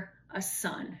bear a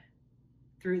son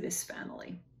through this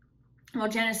family. Well,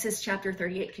 Genesis chapter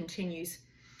 38 continues.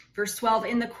 Verse 12,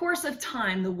 in the course of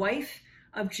time, the wife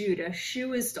of Judah,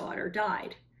 Shua's daughter,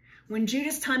 died. When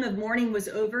Judah's time of mourning was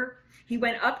over, he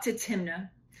went up to Timnah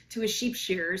to his sheep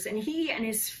shearers, and he and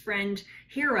his friend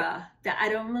Hira, the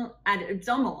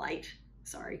Adulamite,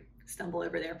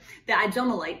 the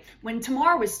Adulamite, when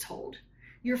Tamar was told,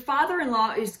 your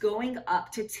father-in-law is going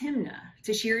up to Timnah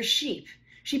to shear his sheep.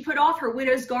 She put off her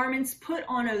widow's garments, put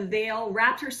on a veil,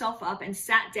 wrapped herself up, and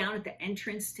sat down at the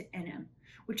entrance to Enem,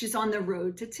 which is on the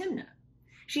road to Timnah.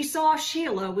 She saw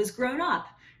Shelah was grown up,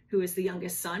 who is the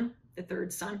youngest son, the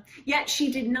third son, yet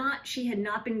she had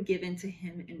not been given to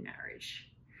him in marriage.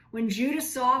 When Judah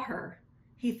saw her,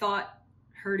 he thought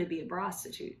her to be a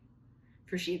prostitute,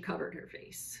 for she had covered her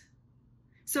face.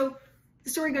 So the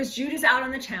story goes, Judah's out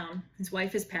on the town. His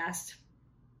wife has passed.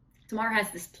 Tamar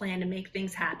has this plan to make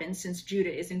things happen since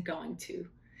Judah isn't going to.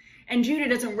 And Judah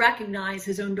doesn't recognize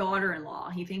his own daughter-in-law.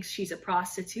 He thinks she's a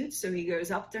prostitute, so he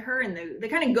goes up to her. And the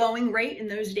kind of going rate in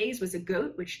those days was a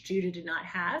goat, which Judah did not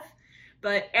have.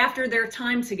 But after their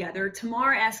time together,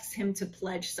 Tamar asks him to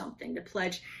pledge something, to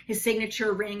pledge his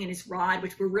signature ring and his rod,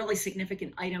 which were really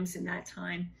significant items in that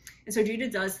time. And so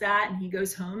Judah does that, and he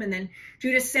goes home. And then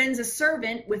Judah sends a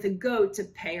servant with a goat to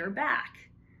pay her back.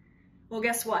 Well,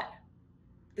 guess what?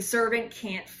 The servant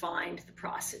can't find the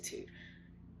prostitute.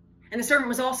 And the servant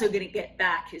was also going to get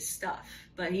back his stuff.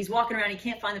 But he's walking around, he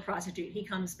can't find the prostitute. He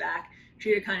comes back.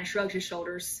 Judah kind of shrugs his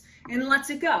shoulders and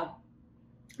lets it go.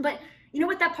 But you know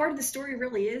what that part of the story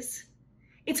really is?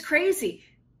 It's crazy.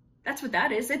 That's what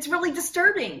that is. It's really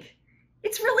disturbing.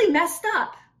 It's really messed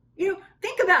up.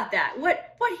 Think about that,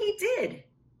 what he did.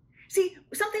 See,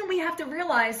 something we have to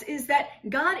realize is that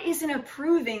God isn't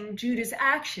approving Judah's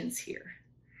actions here.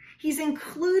 He's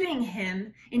including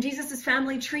him in Jesus'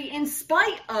 family tree in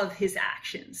spite of his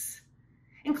actions.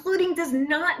 Including does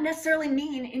not necessarily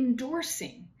mean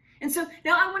endorsing. And so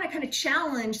now I want to kind of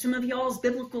challenge some of y'all's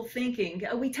biblical thinking.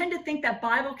 We tend to think that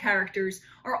Bible characters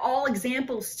are all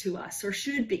examples to us, or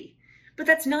should be, but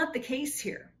that's not the case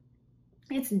here.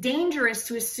 It's dangerous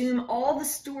to assume all the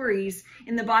stories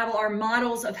in the Bible are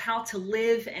models of how to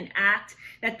live and act,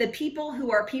 that the people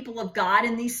who are people of God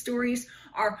in these stories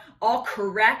are all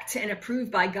correct and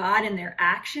approved by God in their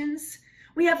actions.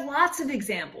 We have lots of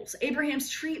examples. Abraham's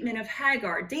treatment of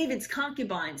Hagar, David's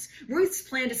concubines, Ruth's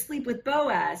plan to sleep with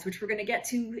Boaz, which we're going to get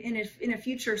to in a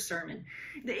future sermon.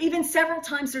 Even several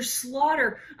times there's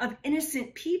slaughter of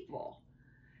innocent people.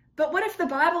 But what if the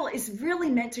Bible is really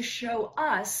meant to show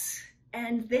us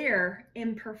and their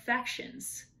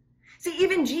imperfections? See,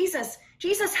 even Jesus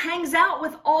Jesus hangs out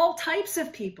with all types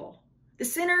of people, the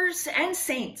sinners and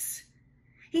saints.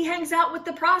 He hangs out with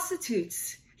the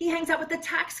prostitutes. He hangs out with the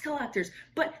tax collectors.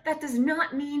 But that does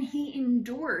not mean he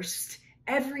endorsed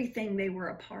everything they were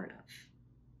a part of.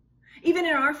 Even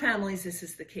in our families, this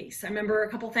is the case. I remember a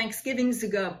couple Thanksgivings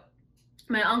ago,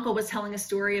 my uncle was telling a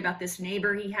story about this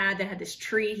neighbor he had that had this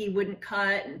tree he wouldn't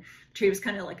cut, and the tree was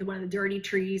kind of like one of the dirty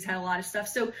trees, had a lot of stuff.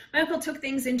 So my uncle took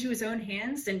things into his own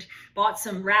hands and bought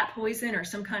some rat poison or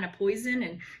some kind of poison.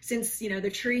 And since, the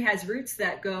tree has roots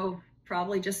that go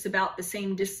probably just about the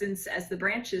same distance as the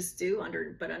branches do,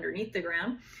 but underneath the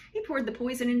ground, he poured the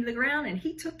poison into the ground and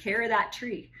he took care of that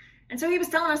tree. And so he was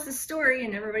telling us this story,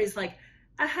 and everybody's like,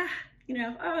 aha,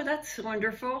 oh, that's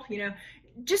wonderful.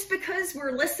 Just because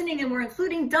we're listening and we're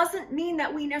including doesn't mean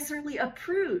that we necessarily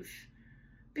approve,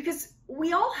 because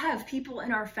we all have people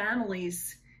in our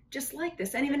families just like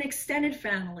this, and even extended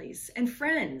families and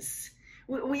friends.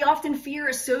 We often fear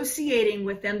associating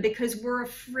with them because we're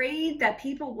afraid that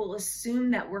people will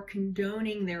assume that we're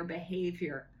condoning their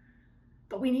behavior.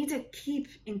 But we need to keep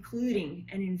including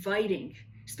and inviting,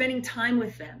 spending time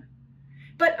with them.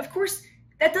 But of course,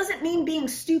 that doesn't mean being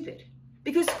stupid,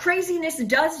 because craziness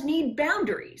does need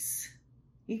boundaries.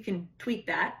 You can tweak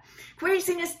that.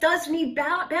 Craziness does need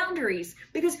boundaries,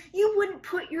 because you wouldn't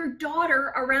put your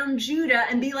daughter around Judah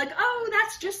and be like, oh,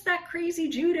 that's just that crazy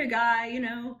Judah guy,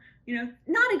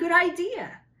 not a good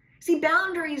idea. See,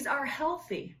 boundaries are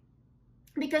healthy,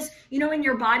 because, in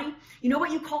your body,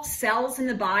 what you call cells in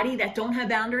the body that don't have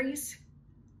boundaries?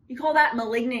 You call that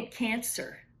malignant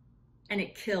cancer, and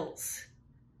it kills.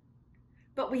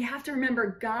 But we have to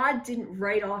remember, God didn't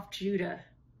write off Judah.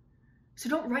 So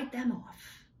don't write them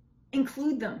off.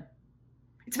 Include them.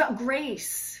 It's about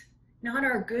grace, not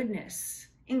our goodness.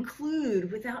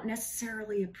 Include without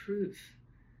necessarily approve.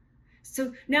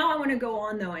 So now I want to go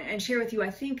on, though, and share with you,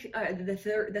 I think,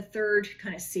 the third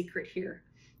kind of secret here.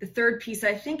 The third piece,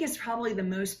 I think, is probably the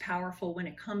most powerful when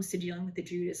it comes to dealing with the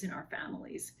Judahs in our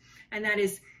families. And that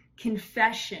is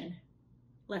confession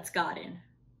lets God in.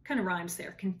 Kind of rhymes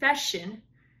there. Confession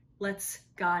lets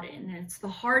God in. And it's the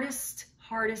hardest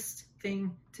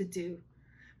thing to do,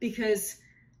 because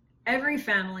every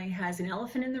family has an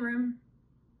elephant in the room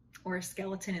or a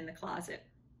skeleton in the closet.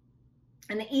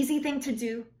 And the easy thing to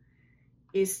do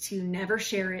is to never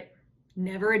share it,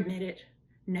 never admit it,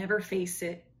 never face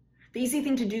it. The easy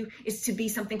thing to do is to be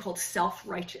something called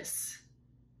self-righteous.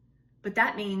 But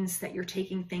that means that you're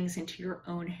taking things into your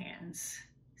own hands.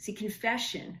 See,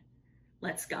 confession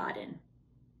lets God in.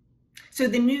 So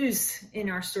the news in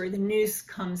our story, the news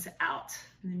comes out,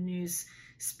 the news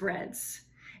spreads.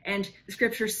 And the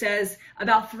scripture says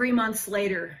about 3 months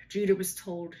later, Judah was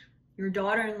told, your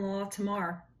daughter-in-law,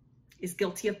 Tamar, is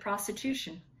guilty of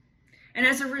prostitution. And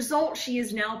as a result, she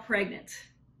is now pregnant.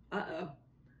 Uh-oh.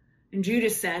 And Judah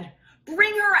said,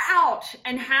 bring her out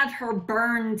and have her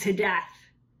burned to death.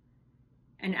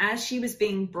 And as she was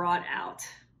being brought out,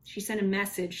 she sent a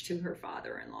message to her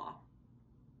father-in-law.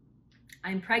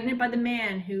 I'm pregnant by the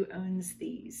man who owns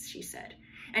these, she said.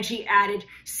 And she added,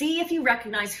 see if you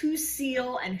recognize whose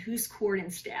seal and whose cord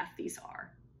and staff these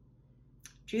are.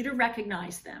 Judah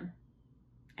recognized them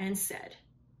and said,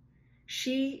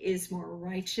 she is more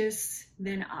righteous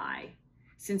than I,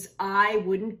 since I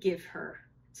wouldn't give her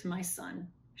to my son,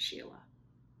 Shelah.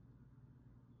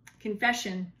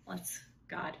 Confession lets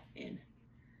God in.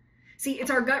 See,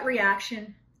 it's our gut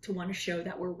reaction to want to show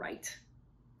that we're right.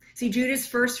 See, Judah's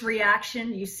first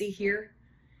reaction, you see here,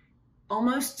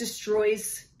 almost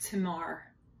destroys Tamar,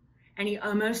 and he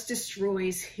almost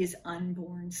destroys his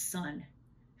unborn son,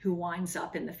 who winds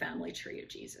up in the family tree of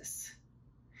Jesus.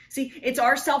 See, it's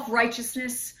our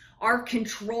self-righteousness, our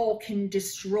control can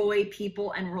destroy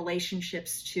people and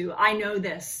relationships too. I know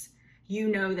this. You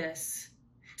know this.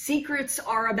 Secrets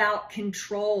are about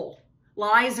control.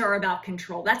 Lies are about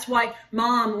control. That's why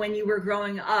mom, when you were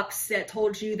growing up,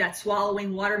 told you that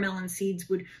swallowing watermelon seeds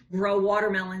would grow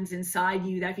watermelons inside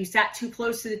you, that if you sat too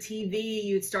close to the TV,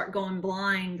 you'd start going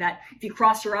blind, that if you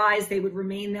crossed your eyes, they would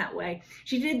remain that way.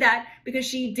 She did that because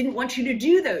she didn't want you to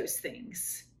do those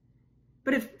things.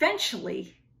 But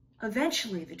eventually,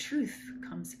 the truth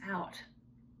comes out.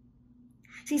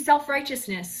 See,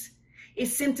 self-righteousness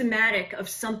is symptomatic of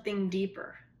something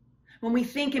deeper. When we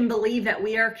think and believe that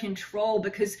we are controlled,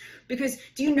 because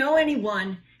do you know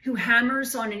anyone who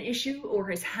hammers on an issue or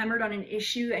has hammered on an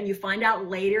issue and you find out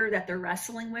later that they're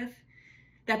wrestling with,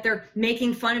 that they're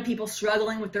making fun of people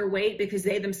struggling with their weight because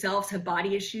they themselves have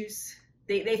body issues?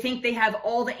 They think they have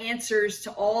all the answers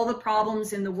to all the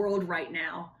problems in the world right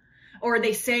now. Or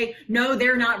they say, no,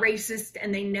 they're not racist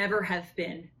and they never have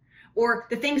been. or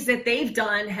the things that they've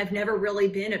done have never really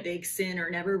been a big sin or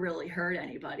never really hurt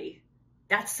anybody.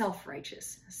 That's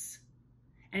self-righteousness.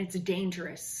 And it's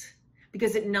dangerous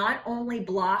because it not only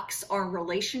blocks our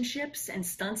relationships and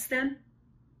stunts them,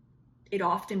 it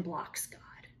often blocks God.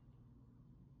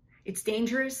 It's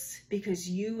dangerous because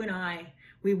you and I,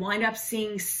 we wind up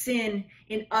seeing sin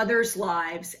in others'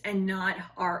 lives and not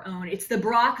our own. It's the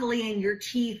broccoli in your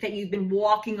teeth that you've been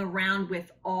walking around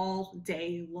with all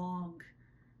day long.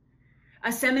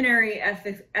 A seminary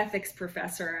ethics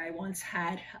professor I once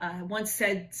had once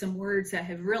said some words that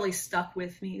have really stuck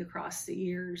with me across the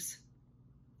years.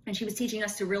 And she was teaching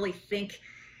us to really think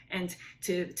and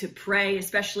to pray,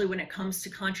 especially when it comes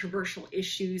to controversial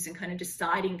issues and kind of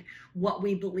deciding what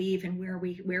we believe and where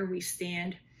we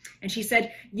stand. And she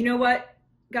said, you know what,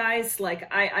 guys, like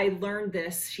I learned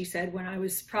this, she said, when I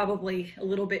was probably a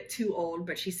little bit too old,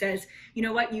 but she says, you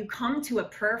know what, you come to a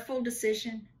prayerful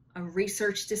decision, a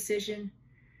research decision,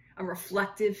 a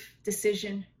reflective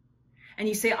decision, and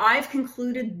you say, I've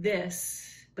concluded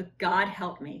this, but God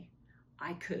help me,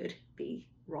 I could be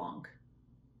wrong.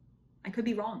 I could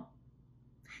be wrong.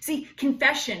 See,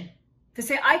 confession, to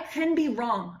say I can be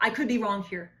wrong, I could be wrong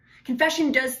here.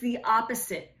 Confession does the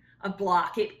opposite of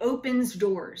block. It opens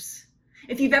doors.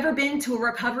 If you've ever been to a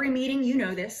recovery meeting, you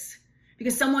know this,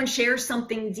 because someone shares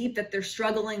something deep that they're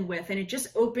struggling with, and it just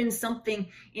opens something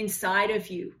inside of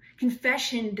you.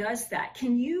 Confession does that.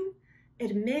 Can you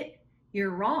admit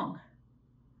you're wrong,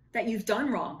 that you've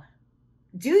done wrong?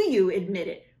 Do you admit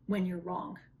it when you're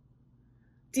wrong?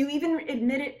 Do you even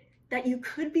admit it that you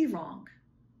could be wrong?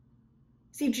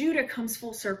 See, Judah comes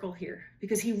full circle here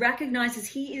because he recognizes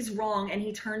he is wrong and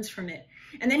he turns from it.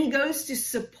 And then he goes to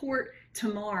support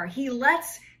Tamar. He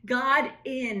lets God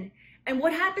in. And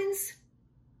what happens?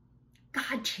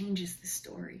 God changes the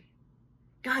story.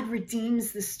 God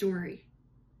redeems the story.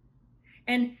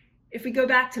 And if we go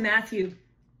back to Matthew,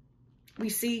 we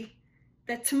see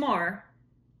that Tamar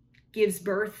gives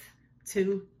birth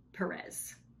to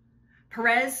Perez.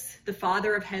 Perez, the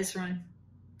father of Hezron.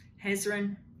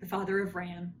 Hezron, the father of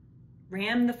Ram.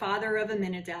 Ram, the father of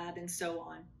Amminadab, and so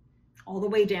on. All the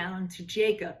way down to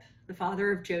Jacob, the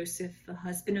father of Joseph, the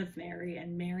husband of Mary,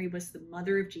 and Mary was the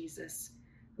mother of Jesus,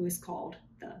 who is called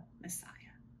the Messiah.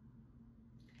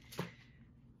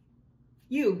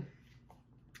 You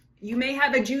may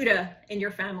have a Judah in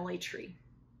your family tree.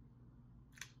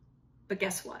 But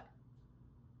guess what?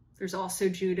 There's also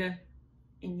Judah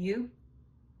in you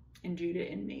and Judah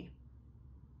in me.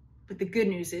 But the good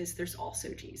news is there's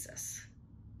also Jesus.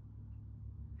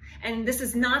 And this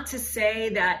is not to say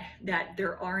that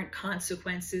there aren't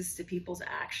consequences to people's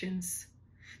actions.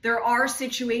 There are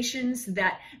situations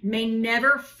that may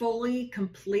never fully,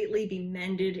 completely be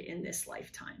mended in this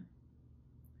lifetime.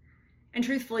 And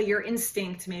truthfully, your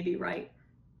instinct may be right,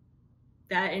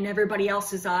 that in everybody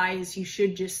else's eyes, you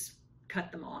should just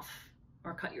cut them off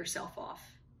or cut yourself off.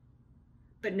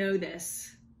 But know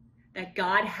this, that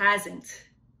God hasn't,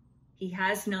 he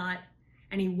has not,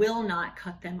 and he will not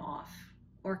cut them off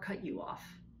or cut you off.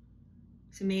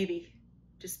 So maybe,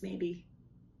 just maybe,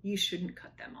 you shouldn't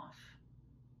cut them off.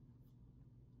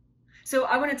 So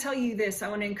I want to tell you this, I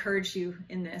want to encourage you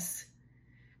in this.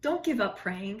 Don't give up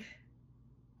praying.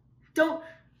 Don't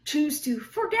choose to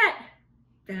forget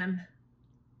them.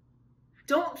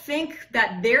 Don't think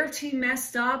that they're too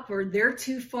messed up or they're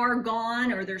too far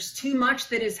gone or there's too much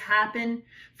that has happened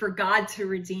for God to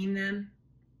redeem them.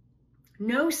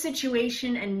 No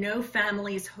situation and no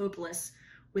family is hopeless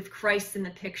with Christ in the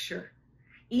picture,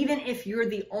 even if you're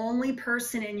the only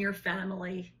person in your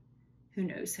family who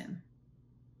knows him.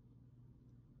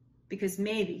 Because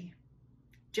maybe,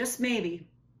 just maybe,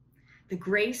 the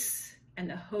grace and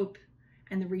the hope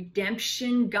and the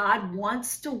redemption God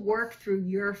wants to work through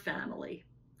your family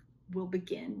will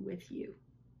begin with you.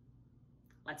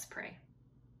 Let's pray.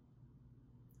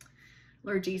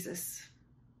 Lord Jesus,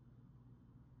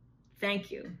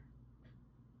 thank you.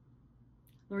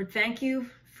 Lord, thank you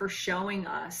for showing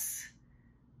us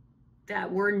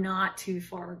that we're not too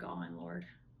far gone, Lord.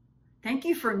 Thank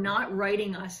you for not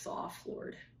writing us off,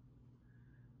 Lord.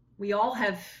 We all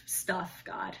have stuff,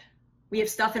 God. We have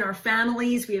stuff in our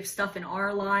families. We have stuff in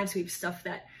our lives. We have stuff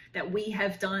that we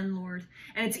have done, Lord.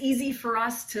 And it's easy for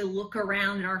us to look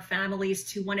around in our families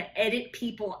to want to edit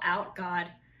people out, God.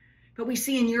 But we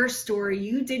see in your story,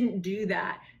 you didn't do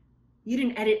that. You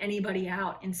didn't edit anybody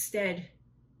out. Instead,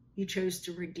 you chose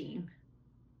to redeem.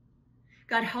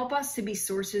 God, help us to be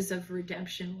sources of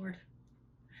redemption, Lord.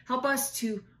 Help us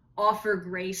to offer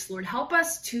grace, Lord. Help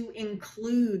us to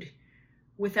include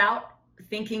without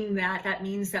thinking that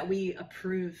means that we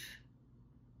approve.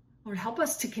 Lord, help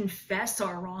us to confess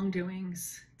our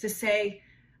wrongdoings, to say,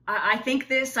 I think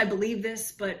this, I believe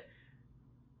this, but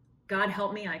God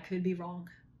help me, I could be wrong.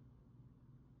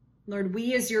 Lord,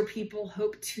 we as your people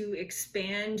hope to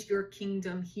expand your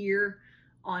kingdom here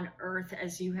on earth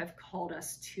as you have called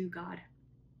us to, God.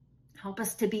 Help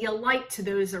us to be a light to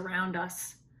those around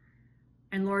us.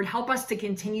 And Lord, help us to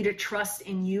continue to trust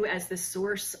in you as the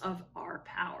source of our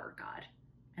power, God,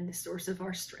 and the source of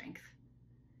our strength.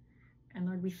 And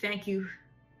Lord, we thank you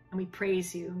and we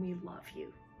praise you and we love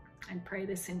you. And pray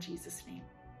this in Jesus' name.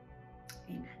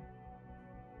 Amen.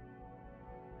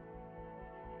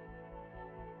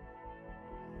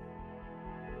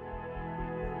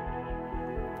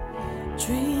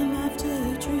 Dream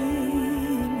after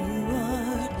dream, you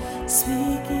are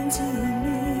speaking to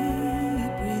me,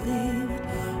 breathing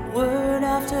word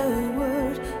after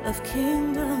word of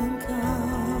kingdom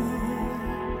come.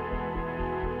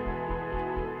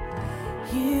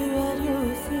 Here at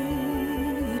your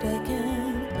feet I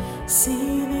can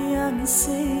see the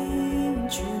unseen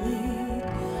truly.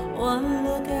 One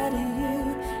look at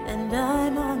you and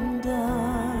I'm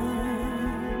undone.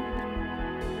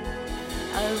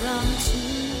 I run to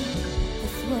the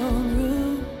throne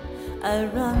room, I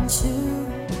run to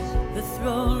the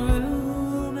throne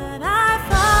room, and I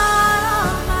fall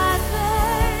on my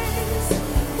face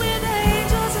with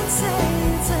angels and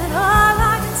saints, and all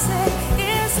I can say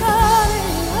is holy,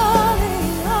 holy,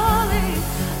 holy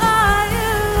are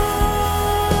you,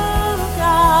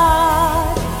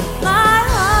 God. My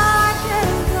heart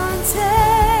can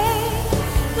contain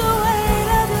the weight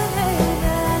of your name,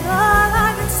 and all I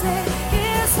can say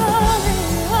is holy,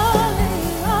 holy,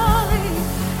 holy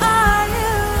are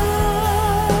you.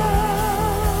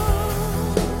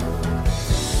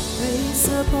 Grace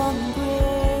upon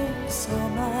grace, all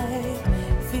my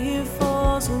fear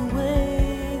falls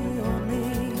away.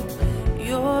 Only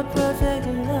your perfect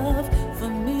love for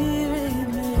me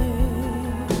remains.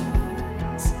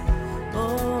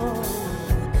 Oh,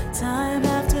 time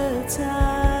after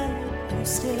time you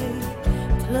stay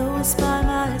close by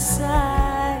my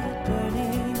side,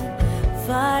 burning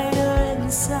fire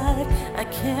inside I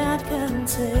can't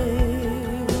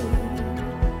contain.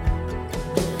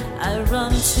 I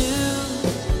run to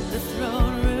the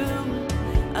throne room,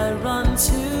 I run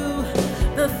to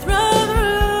the throne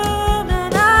room,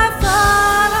 and I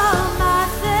fall on my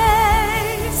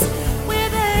face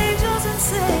with angels and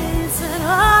saints, and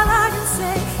all I can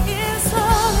say is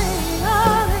holy,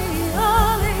 holy,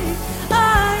 holy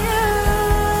are you,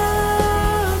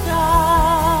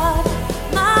 God.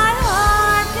 My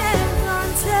heart can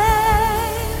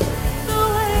contain the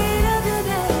weight of your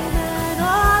name, and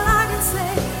all I can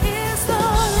say is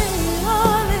holy,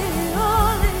 holy,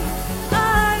 holy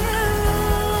are you.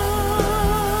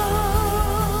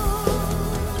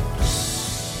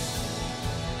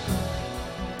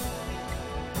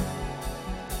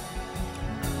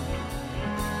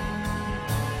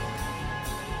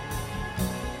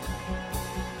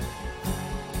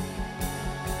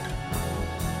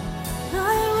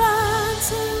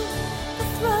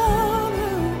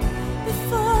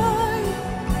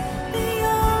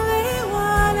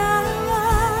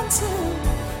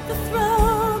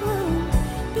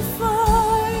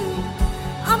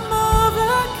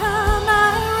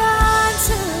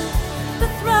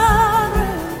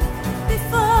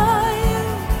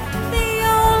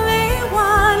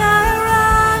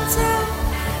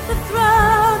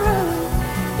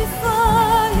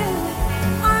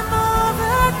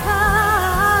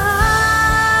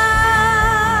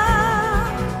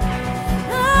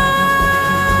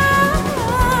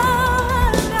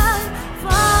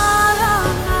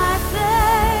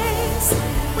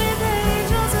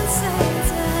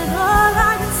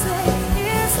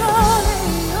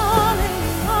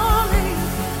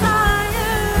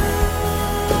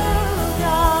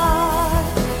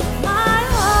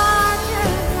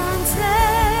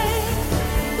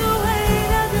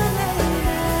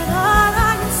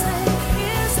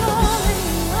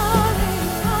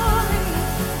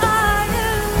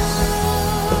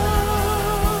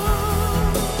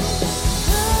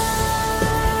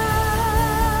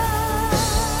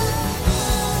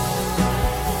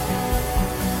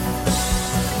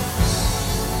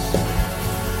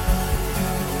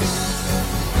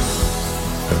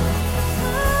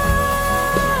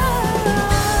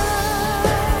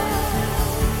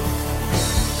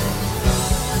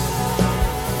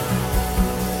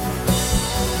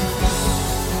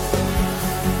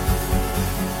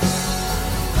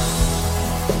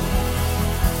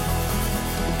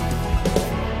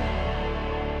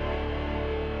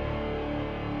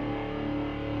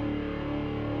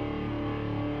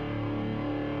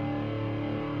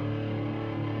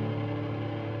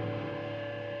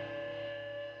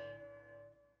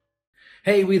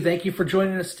 Hey, we thank you for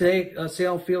joining us today,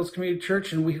 Salem Fields Community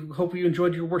Church, and we hope you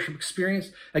enjoyed your worship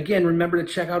experience. Again, remember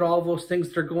to check out all of those things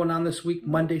that are going on this week,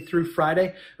 Monday through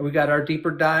Friday. And we got our deeper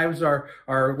dives, our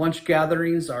lunch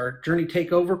gatherings, our journey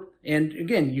takeover. And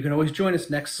again, you can always join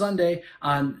us next Sunday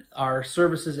on our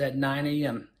services at 9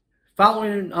 a.m.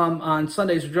 Following on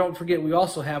Sundays, don't forget we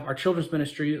also have our children's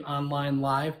ministry online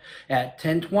live at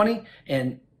 10:20,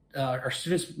 and our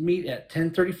students meet at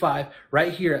 10:35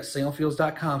 right here at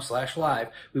salemfields.com/live.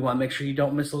 We want to make sure you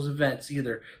don't miss those events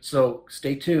either. So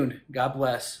stay tuned. God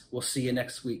bless. We'll see you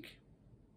next week.